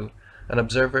 22, an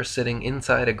observer sitting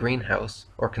inside a greenhouse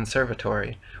or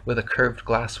conservatory with a curved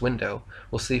glass window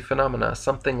will see phenomena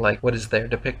something like what is there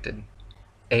depicted.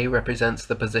 A represents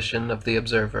the position of the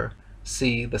observer,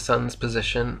 C the sun's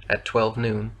position at 12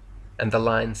 noon, and the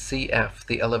line CF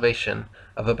the elevation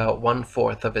of about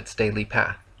 1/4 of its daily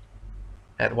path.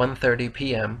 At 1:30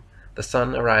 p.m., the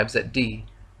sun arrives at D,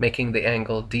 making the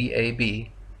angle DAB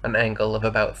an angle of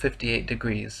about 58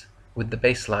 degrees, with the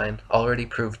baseline already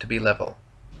proved to be level.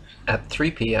 At 3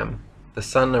 p.m., the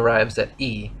sun arrives at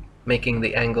E, making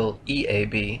the angle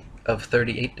EAB of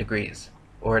 38 degrees,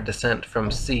 or a descent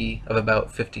from C of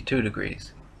about 52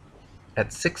 degrees.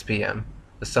 At 6 p.m.,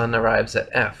 the sun arrives at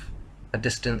F, a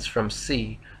distance from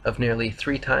C of nearly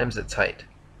 3 times its height,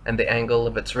 and the angle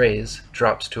of its rays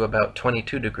drops to about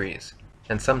 22 degrees,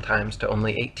 and sometimes to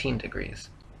only 18 degrees.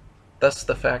 Thus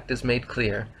the fact is made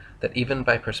clear that even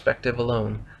by perspective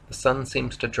alone, the sun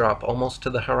seems to drop almost to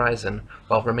the horizon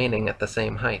while remaining at the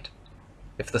same height.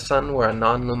 If the sun were a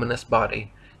non-luminous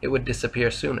body, it would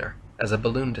disappear sooner, as a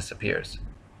balloon disappears.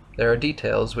 There are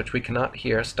details which we cannot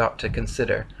here stop to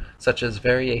consider, such as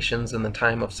variations in the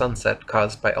time of sunset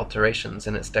caused by alterations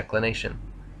in its declination.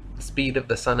 The speed of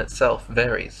the sun itself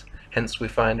varies, hence we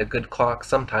find a good clock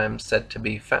sometimes said to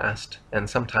be fast and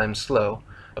sometimes slow,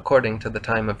 according to the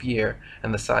time of year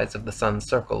and the size of the sun's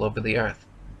circle over the earth.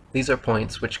 These are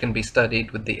points which can be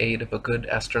studied with the aid of a good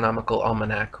astronomical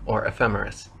almanac or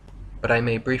ephemeris. But I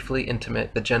may briefly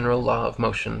intimate the general law of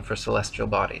motion for celestial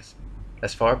bodies.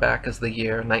 As far back as the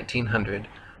year 1900,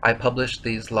 I published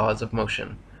these laws of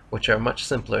motion, which are much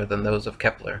simpler than those of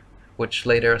Kepler, which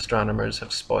later astronomers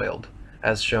have spoiled,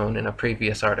 as shown in a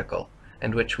previous article,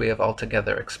 and which we have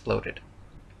altogether exploded.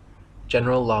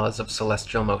 General laws of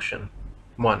celestial motion.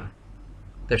 1.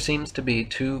 There seems to be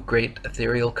two great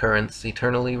ethereal currents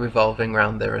eternally revolving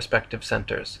round their respective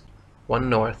centers, one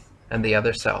north and the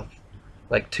other south,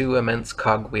 like two immense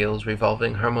cogwheels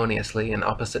revolving harmoniously in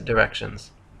opposite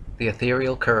directions. The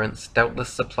ethereal currents doubtless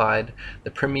supplied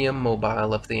the primum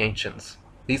mobile of the ancients.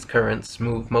 These currents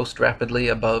move most rapidly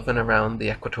above and around the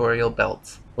equatorial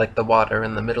belts, like the water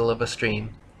in the middle of a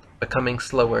stream, becoming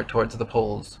slower towards the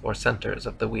poles or centers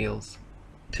of the wheels.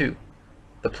 2.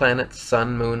 The planets,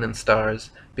 sun, moon, and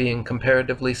stars, being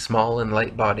comparatively small and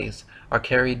light bodies, are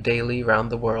carried daily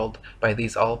round the world by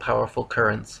these all-powerful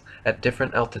currents at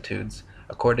different altitudes,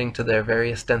 according to their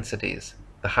various densities,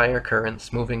 the higher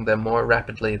currents moving them more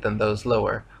rapidly than those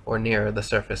lower or nearer the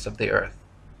surface of the earth.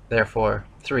 Therefore,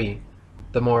 3.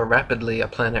 The more rapidly a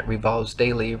planet revolves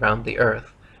daily round the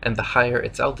earth, and the higher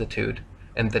its altitude,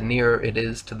 and the nearer it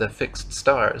is to the fixed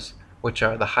stars, which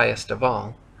are the highest of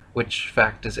all, which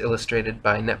fact is illustrated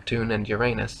by Neptune and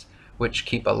Uranus, which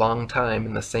keep a long time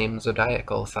in the same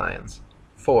zodiacal signs.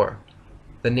 4.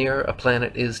 The nearer a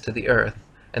planet is to the earth,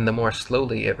 and the more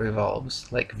slowly it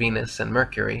revolves, like Venus and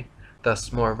Mercury,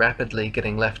 thus more rapidly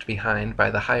getting left behind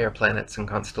by the higher planets and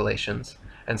constellations,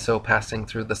 and so passing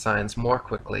through the signs more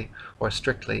quickly, or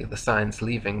strictly the signs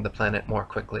leaving the planet more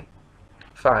quickly.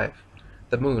 5.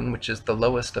 The moon, which is the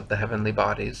lowest of the heavenly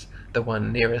bodies, the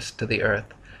one nearest to the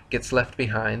earth, gets left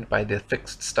behind by the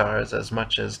fixed stars as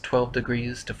much as 12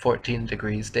 degrees to 14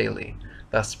 degrees daily,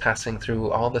 thus passing through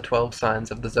all the 12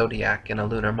 signs of the zodiac in a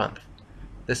lunar month.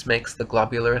 This makes the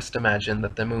globularist imagine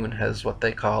that the moon has what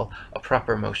they call a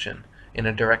proper motion, in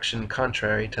a direction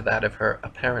contrary to that of her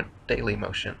apparent daily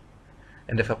motion.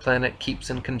 And if a planet keeps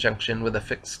in conjunction with a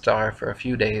fixed star for a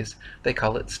few days, they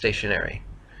call it stationary.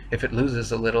 If it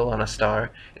loses a little on a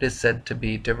star, it is said to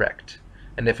be direct,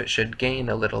 and if it should gain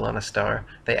a little on a star,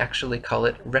 they actually call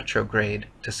it retrograde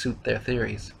to suit their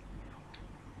theories.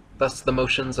 Thus the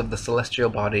motions of the celestial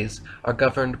bodies are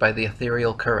governed by the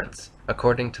ethereal currents,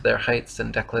 according to their heights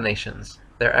and declinations,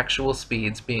 their actual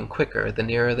speeds being quicker the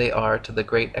nearer they are to the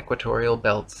great equatorial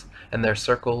belts, and their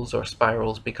circles or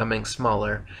spirals becoming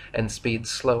smaller, and speeds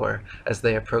slower as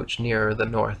they approach nearer the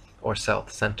north or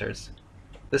south centers.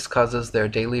 This causes their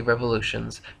daily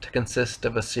revolutions to consist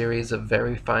of a series of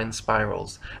very fine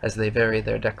spirals as they vary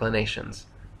their declinations,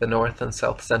 the north and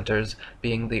south centers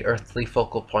being the earthly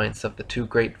focal points of the two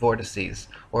great vortices,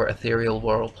 or ethereal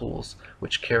whirlpools,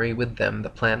 which carry with them the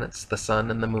planets, the sun,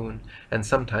 and the moon, and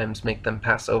sometimes make them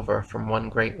pass over from one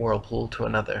great whirlpool to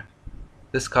another.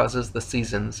 This causes the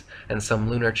seasons and some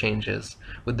lunar changes,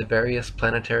 with the various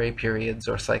planetary periods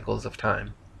or cycles of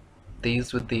time.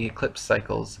 These, with the eclipse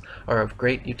cycles, are of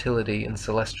great utility in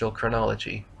celestial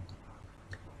chronology.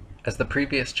 As the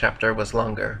previous chapter was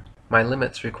longer, my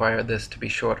limits require this to be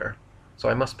shorter, so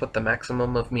I must put the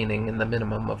maximum of meaning in the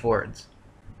minimum of words.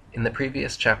 In the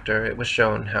previous chapter it was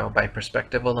shown how by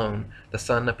perspective alone the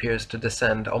sun appears to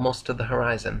descend almost to the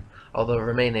horizon, although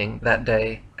remaining that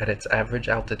day at its average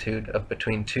altitude of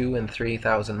between 2,000 and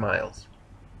 3,000 miles.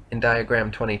 In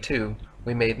diagram 22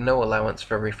 we made no allowance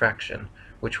for refraction,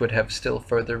 which would have still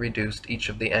further reduced each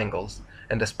of the angles,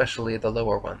 and especially the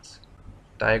lower ones.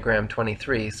 Diagram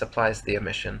 23 supplies the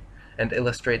omission, and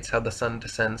illustrates how the sun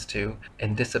descends to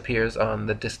and disappears on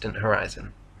the distant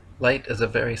horizon. Light is a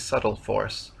very subtle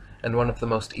force, and one of the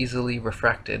most easily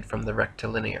refracted from the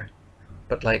rectilinear.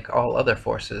 But like all other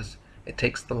forces, it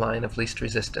takes the line of least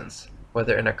resistance,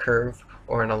 whether in a curve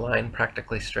or in a line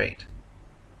practically straight.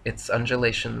 Its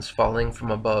undulations falling from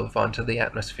above onto the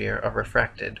atmosphere are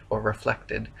refracted or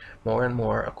reflected more and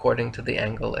more according to the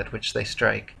angle at which they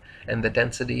strike, and the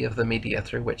density of the media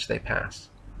through which they pass.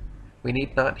 We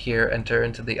need not here enter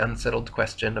into the unsettled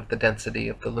question of the density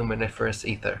of the luminiferous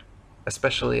ether,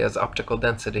 especially as optical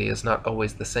density is not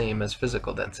always the same as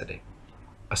physical density.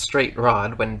 A straight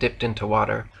rod, when dipped into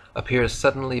water, appears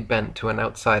suddenly bent to an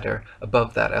outsider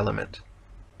above that element.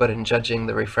 But in judging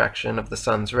the refraction of the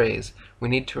sun's rays, we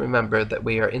need to remember that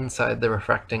we are inside the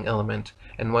refracting element,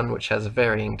 and one which has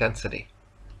varying density.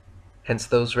 Hence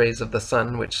those rays of the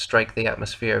sun which strike the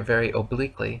atmosphere very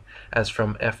obliquely, as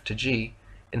from F to G,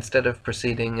 instead of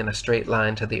proceeding in a straight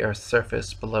line to the earth's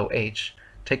surface below H,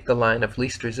 take the line of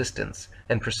least resistance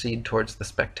and proceed towards the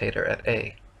spectator at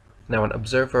A. Now an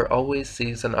observer always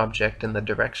sees an object in the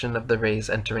direction of the rays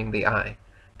entering the eye.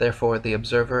 Therefore the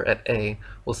observer at A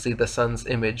will see the sun's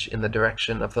image in the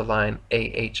direction of the line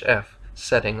AHF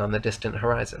setting on the distant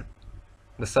horizon.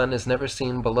 The sun is never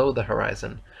seen below the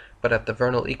horizon, but at the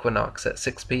vernal equinox at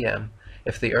 6 p.m.,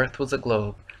 if the earth was a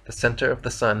globe, the center of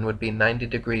the sun would be 90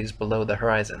 degrees below the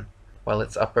horizon, while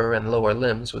its upper and lower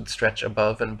limbs would stretch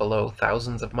above and below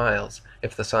thousands of miles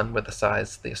if the sun were the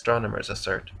size the astronomers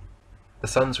assert. The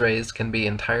sun's rays can be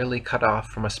entirely cut off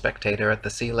from a spectator at the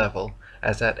sea level,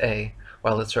 as at A,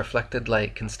 while its reflected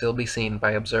light can still be seen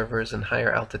by observers in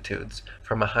higher altitudes,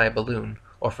 from a high balloon,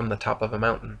 or from the top of a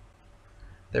mountain.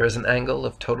 There is an angle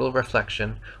of total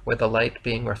reflection where the light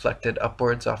being reflected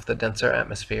upwards off the denser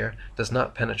atmosphere does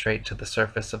not penetrate to the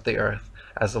surface of the earth,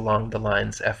 as along the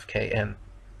lines FKN.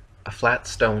 A flat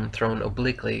stone thrown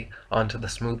obliquely onto the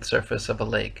smooth surface of a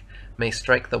lake may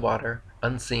strike the water,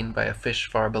 unseen by a fish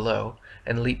far below,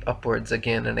 and leap upwards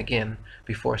again and again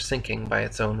before sinking by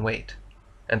its own weight.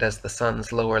 And as the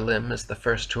sun's lower limb is the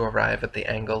first to arrive at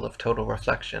the angle of total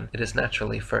reflection, it is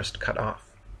naturally first cut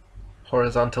off.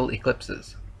 Horizontal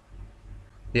eclipses.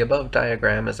 The above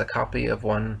diagram is a copy of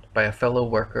one by a fellow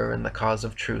worker in the cause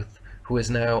of truth who is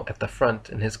now at the front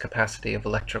in his capacity of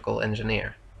electrical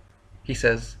engineer. He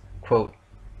says, quote,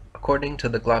 "According to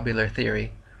the globular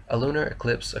theory, a lunar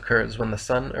eclipse occurs when the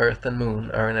sun, earth, and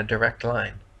moon are in a direct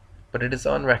line, but it is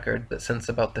on record that since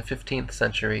about the 15th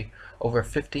century, over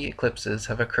 50 eclipses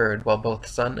have occurred while both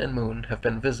sun and moon have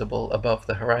been visible above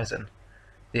the horizon.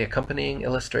 The accompanying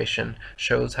illustration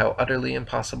shows how utterly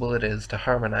impossible it is to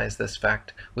harmonize this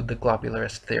fact with the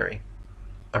globularist theory.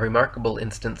 A remarkable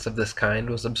instance of this kind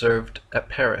was observed at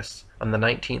Paris on the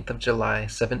 19th of July,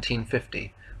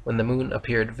 1750, when the moon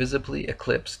appeared visibly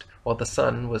eclipsed while the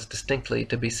sun was distinctly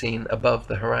to be seen above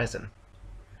the horizon.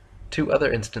 Two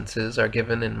other instances are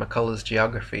given in McCullough's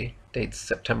Geography, dates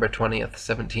September 20th,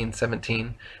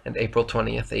 1717 and April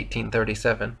 20th,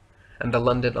 1837, and the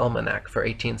London Almanac for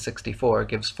 1864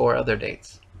 gives 4 other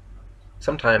dates.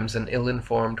 Sometimes an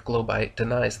ill-informed globite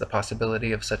denies the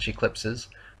possibility of such eclipses,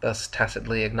 thus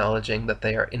tacitly acknowledging that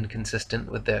they are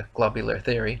inconsistent with the globular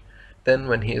theory. Then,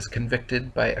 when he is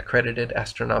convicted by accredited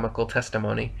astronomical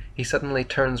testimony, he suddenly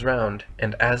turns round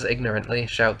and as ignorantly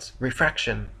shouts,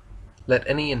 "Refraction!" Let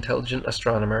any intelligent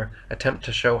astronomer attempt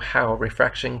to show how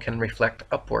refraction can reflect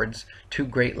upwards 2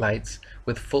 great lights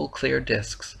with full clear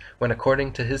disks, when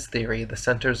according to his theory the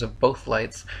centers of both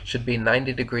lights should be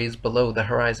 90 degrees below the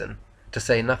horizon, to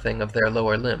say nothing of their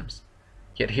lower limbs.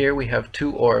 Yet here we have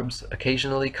 2 orbs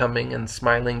occasionally coming and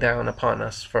smiling down upon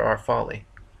us for our folly.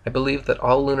 I believe that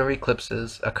all lunar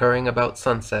eclipses occurring about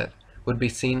sunset would be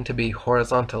seen to be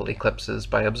horizontal eclipses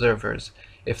by observers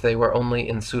if they were only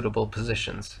in suitable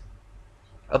positions.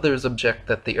 Others object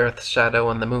that the earth's shadow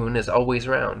on the moon is always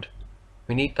round.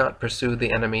 We need not pursue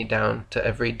the enemy down to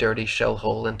every dirty shell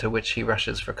hole into which he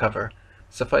rushes for cover.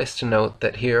 Suffice to note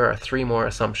that here are 3 more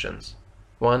assumptions.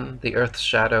 1. The earth's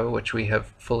shadow, which we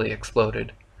have fully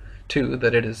exploded. 2.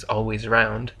 That it is always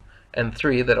round. And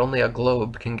 3. That only a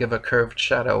globe can give a curved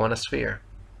shadow on a sphere.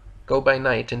 Go by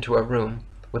night into a room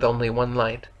with only 1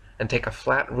 light, and take a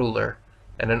flat ruler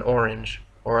and an orange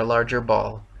or a larger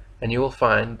ball, and you will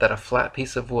find that a flat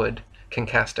piece of wood can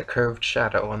cast a curved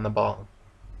shadow on the ball.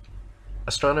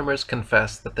 Astronomers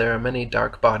confess that there are many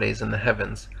dark bodies in the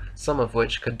heavens, some of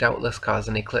which could doubtless cause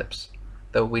an eclipse,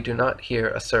 though we do not here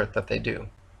assert that they do.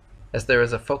 As there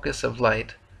is a focus of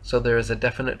light, so there is a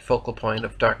definite focal point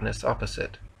of darkness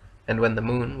opposite, and when the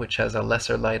moon, which has a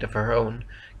lesser light of her own,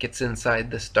 gets inside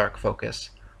this dark focus,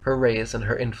 her rays and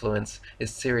her influence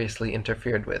is seriously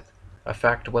interfered with, a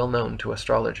fact well known to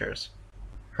astrologers.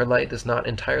 Her light is not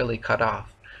entirely cut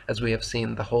off, as we have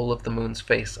seen the whole of the moon's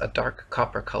face a dark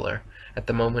copper color at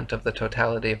the moment of the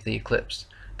totality of the eclipse,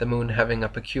 the moon having a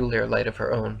peculiar light of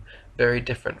her own, very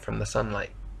different from the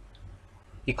sunlight.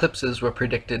 Eclipses were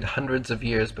predicted hundreds of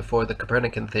years before the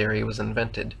Copernican theory was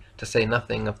invented, to say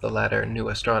nothing of the latter new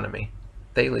astronomy.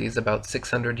 Thales, about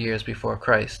 600 years before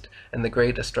Christ, and the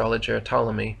great astrologer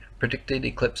Ptolemy predicted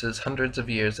eclipses hundreds of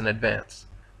years in advance.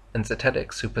 And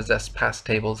Zetetics, who possess past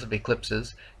tables of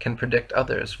eclipses, can predict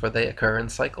others, for they occur in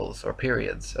cycles or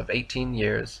periods of 18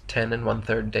 years, 10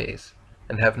 1/3 days,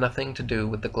 and have nothing to do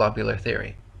with the globular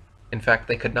theory. In fact,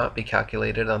 they could not be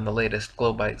calculated on the latest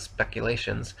globite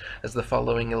speculations, as the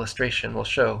following illustration will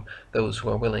show those who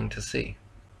are willing to see.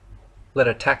 Let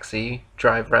a taxi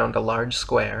drive round a large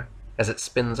square. As it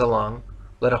spins along,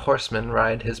 let a horseman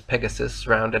ride his Pegasus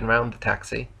round and round the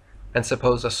taxi, and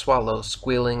suppose a swallow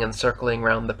squealing and circling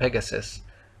round the Pegasus.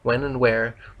 When and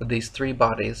where would these 3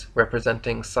 bodies,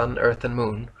 representing sun, earth, and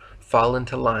moon, fall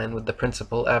into line with the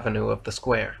principal avenue of the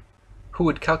square? Who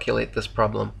would calculate this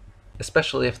problem,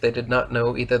 especially if they did not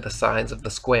know either the sides of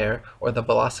the square or the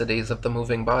velocities of the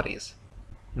moving bodies?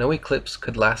 No eclipse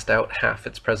could last out half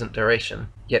its present duration,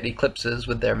 yet eclipses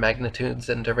with their magnitudes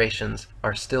and durations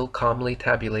are still calmly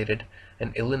tabulated,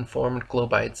 and ill-informed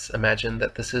globites imagine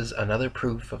that this is another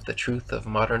proof of the truth of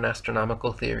modern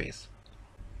astronomical theories.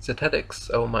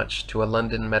 Zetetics owe much to a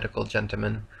London medical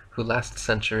gentleman who last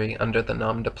century, under the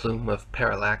nom de plume of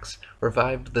Parallax,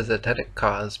 revived the Zetetic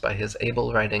cause by his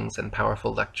able writings and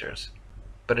powerful lectures.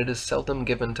 But it is seldom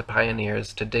given to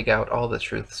pioneers to dig out all the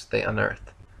truths they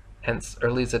unearth. Hence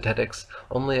early Zetetics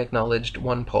only acknowledged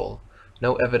 1 pole,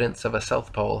 no evidence of a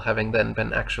south pole having then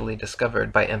been actually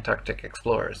discovered by Antarctic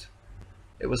explorers.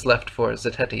 It was left for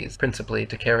Zetetes principally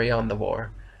to carry on the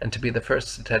war, and to be the first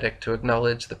Zetetic to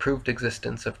acknowledge the proved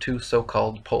existence of 2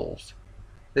 so-called poles.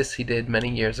 This he did many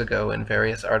years ago in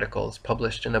various articles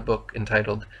published in a book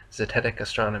entitled Zetetic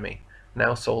Astronomy,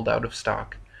 now sold out of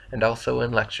stock, and also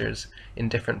in lectures in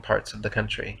different parts of the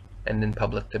country, and in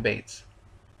public debates.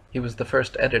 He was the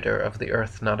first editor of the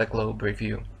Earth Not a Globe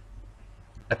Review.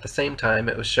 At the same time,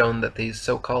 it was shown that these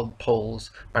so-called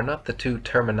poles are not the 2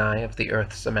 termini of the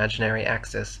Earth's imaginary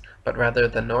axis, but rather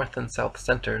the north and south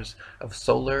centers of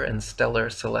solar and stellar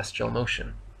celestial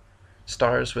motion.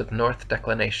 Stars with north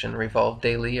declination revolve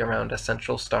daily around a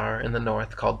central star in the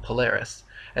north called Polaris,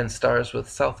 and stars with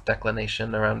south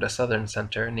declination around a southern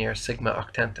center near Sigma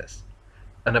Octantis.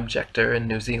 An objector in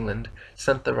New Zealand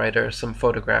sent the writer some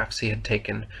photographs he had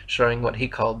taken showing what he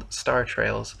called star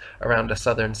trails around a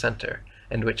southern center,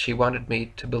 and which he wanted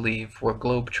me to believe were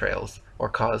globe trails, or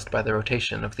caused by the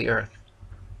rotation of the Earth.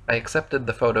 I accepted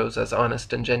the photos as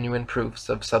honest and genuine proofs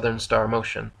of southern star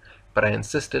motion, but I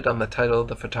insisted on the title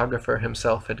the photographer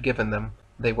himself had given them.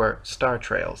 They were star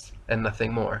trails, and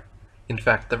nothing more. In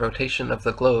fact, the rotation of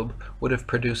the globe would have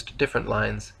produced different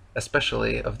lines,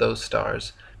 especially of those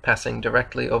stars, passing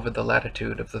directly over the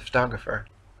latitude of the photographer,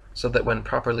 so that when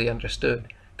properly understood,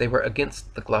 they were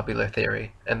against the globular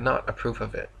theory, and not a proof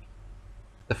of it.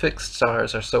 The fixed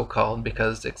stars are so called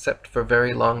because, except for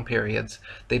very long periods,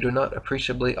 they do not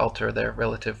appreciably alter their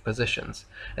relative positions,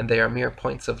 and they are mere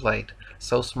points of light,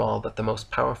 so small that the most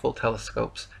powerful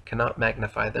telescopes cannot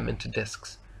magnify them into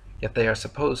disks. Yet they are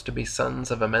supposed to be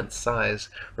suns of immense size,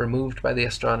 removed by the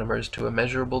astronomers to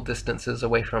immeasurable distances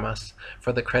away from us,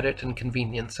 for the credit and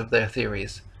convenience of their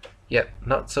theories, yet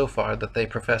not so far that they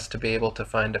profess to be able to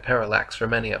find a parallax for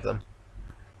many of them.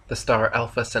 The star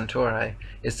Alpha Centauri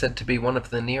is said to be one of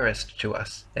the nearest to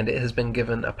us, and it has been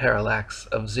given a parallax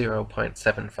of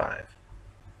 0.75.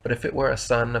 But if it were a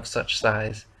sun of such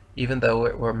size, even though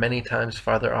it were many times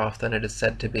farther off than it is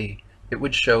said to be, it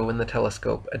would show in the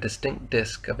telescope a distinct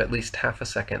disk of at least half a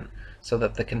second, so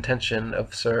that the contention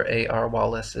of Sir A.R.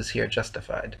 Wallace is here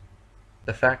justified.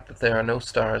 The fact that there are no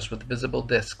stars with visible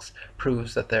disks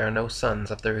proves that there are no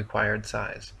suns of the required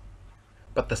size.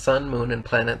 But the sun, moon, and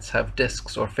planets have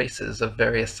disks or faces of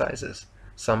various sizes,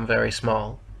 some very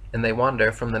small, and they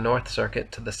wander from the north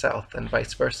circuit to the south and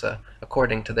vice versa,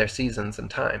 according to their seasons and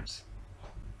times.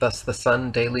 Thus the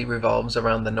sun daily revolves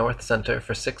around the north center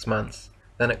for 6 months,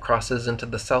 then it crosses into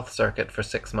the south circuit for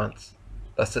 6 months.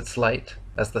 Thus its light,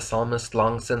 as the psalmist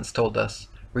long since told us,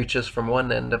 reaches from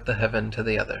one end of the heaven to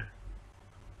the other.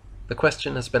 The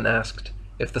question has been asked,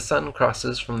 if the sun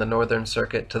crosses from the northern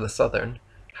circuit to the southern,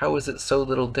 how is it so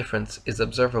little difference is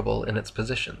observable in its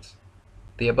positions?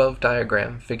 The above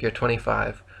diagram, figure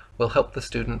 25, will help the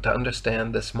student to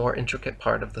understand this more intricate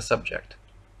part of the subject.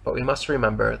 But we must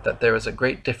remember that there is a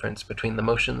great difference between the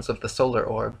motions of the solar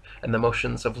orb and the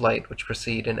motions of light which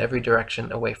proceed in every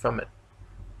direction away from it.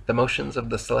 The motions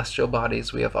of the celestial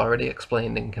bodies we have already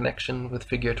explained in connection with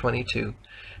figure 22,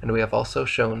 and we have also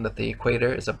shown that the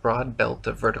equator is a broad belt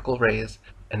of vertical rays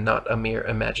and not a mere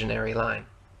imaginary line.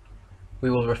 We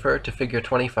will refer to figure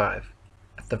 25.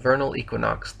 At the vernal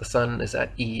equinox, the sun is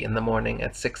at E in the morning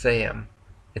at 6 a.m.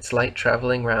 Its light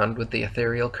traveling round with the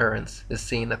ethereal currents is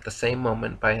seen at the same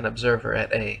moment by an observer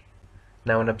at A.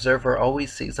 Now an observer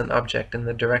always sees an object in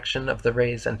the direction of the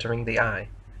rays entering the eye,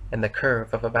 and the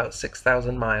curve of about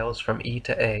 6,000 miles from E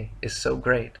to A is so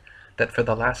great that for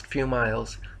the last few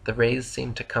miles the rays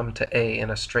seem to come to A in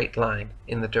a straight line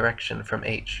in the direction from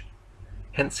H.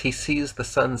 Hence he sees the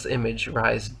sun's image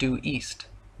rise due east,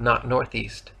 not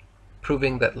northeast,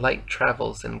 proving that light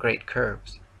travels in great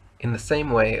curves. In the same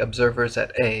way, observers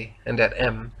at A and at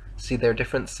M see their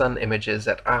different sun images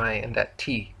at I and at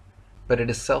T, but it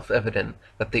is self-evident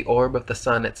that the orb of the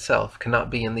sun itself cannot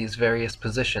be in these various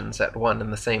positions at one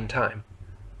and the same time.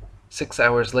 6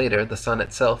 hours later the sun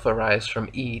itself arrives from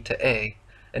E to A,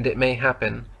 and it may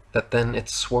happen that then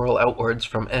its swirl outwards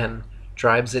from N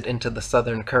drives it into the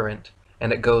southern current,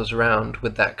 and it goes round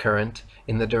with that current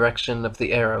in the direction of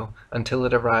the arrow until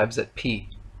it arrives at P,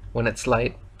 when its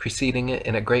light, preceding it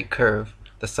in a great curve,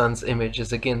 the sun's image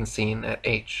is again seen at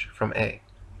H from A.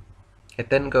 It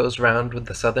then goes round with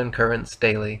the southern currents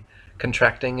daily,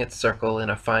 contracting its circle in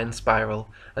a fine spiral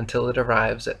until it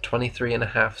arrives at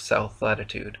 23½ south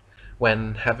latitude,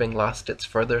 when, having lost its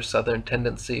further southern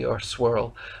tendency or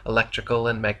swirl, electrical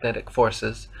and magnetic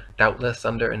forces, doubtless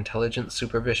under intelligent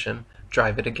supervision,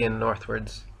 drive it again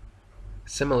northwards.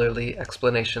 Similarly,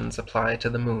 explanations apply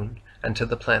to the moon and to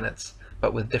the planets,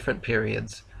 but with different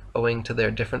periods, owing to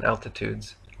their different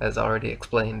altitudes, as already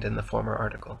explained in the former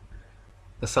article.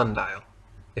 The sundial.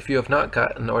 If you have not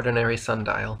got an ordinary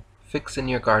sundial, fix in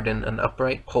your garden an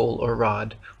upright pole or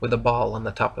rod with a ball on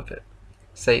the top of it,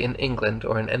 say in England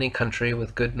or in any country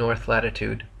with good north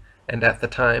latitude, and at the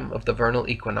time of the vernal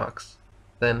equinox.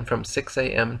 Then from 6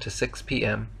 a.m. to 6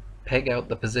 p.m., peg out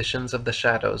the positions of the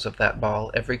shadows of that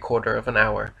ball every quarter of an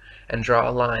hour, and draw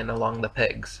a line along the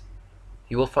pegs.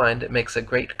 You will find it makes a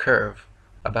great curve,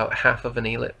 about half of an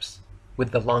ellipse,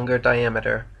 with the longer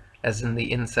diameter, as in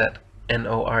the inset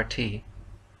NORT.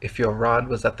 If your rod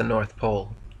was at the North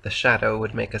Pole, the shadow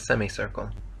would make a semicircle.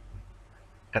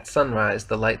 At sunrise,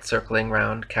 the light circling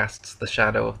round casts the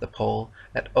shadow of the pole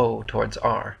at O towards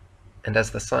R, and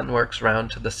as the sun works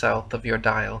round to the south of your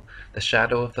dial, the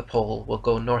shadow of the pole will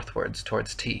go northwards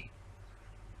towards T.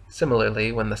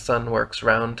 Similarly, when the sun works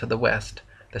round to the west,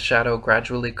 the shadow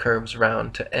gradually curves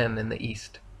round to N in the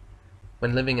east.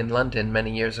 When living in London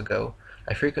many years ago,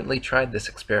 I frequently tried this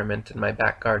experiment in my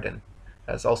back garden,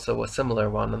 as also a similar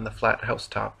one on the flat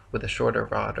housetop with a shorter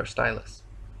rod or stylus.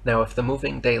 Now if the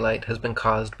moving daylight has been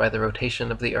caused by the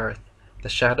rotation of the earth, the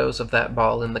shadows of that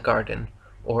ball in the garden,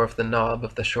 or of the knob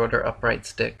of the shorter upright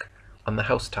stick on the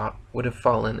housetop, would have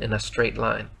fallen in a straight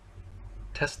line.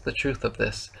 Test the truth of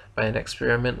this by an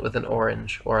experiment with an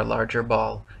orange or a larger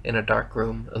ball in a dark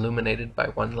room illuminated by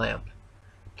one lamp.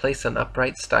 Place an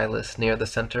upright stylus near the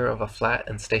center of a flat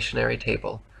and stationary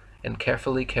table, and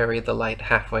carefully carry the light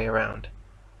halfway around.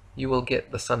 You will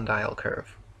get the sundial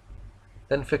curve.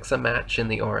 Then fix a match in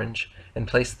the orange, and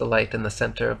place the light in the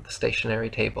center of the stationary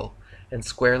table, and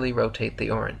squarely rotate the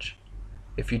orange.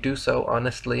 If you do so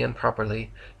honestly and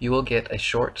properly, you will get a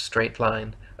short, straight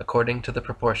line, according to the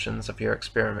proportions of your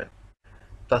experiment.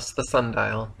 Thus the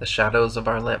sundial, the shadows of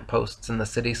our lampposts in the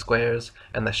city squares,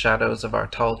 and the shadows of our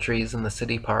tall trees in the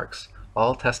city parks,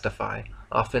 all testify,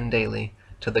 often daily,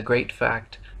 to the great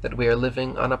fact that we are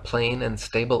living on a plain and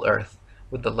stable earth,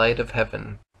 with the light of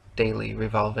heaven daily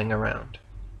revolving around.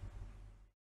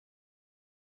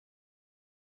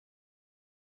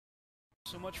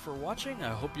 So much for watching. I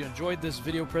hope you enjoyed this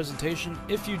video presentation.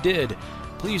 If you did,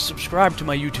 please subscribe to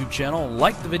my YouTube channel,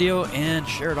 like the video, and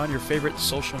share it on your favorite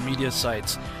social media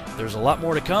sites. There's a lot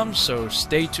more to come, so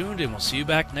stay tuned and we'll see you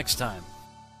back next time.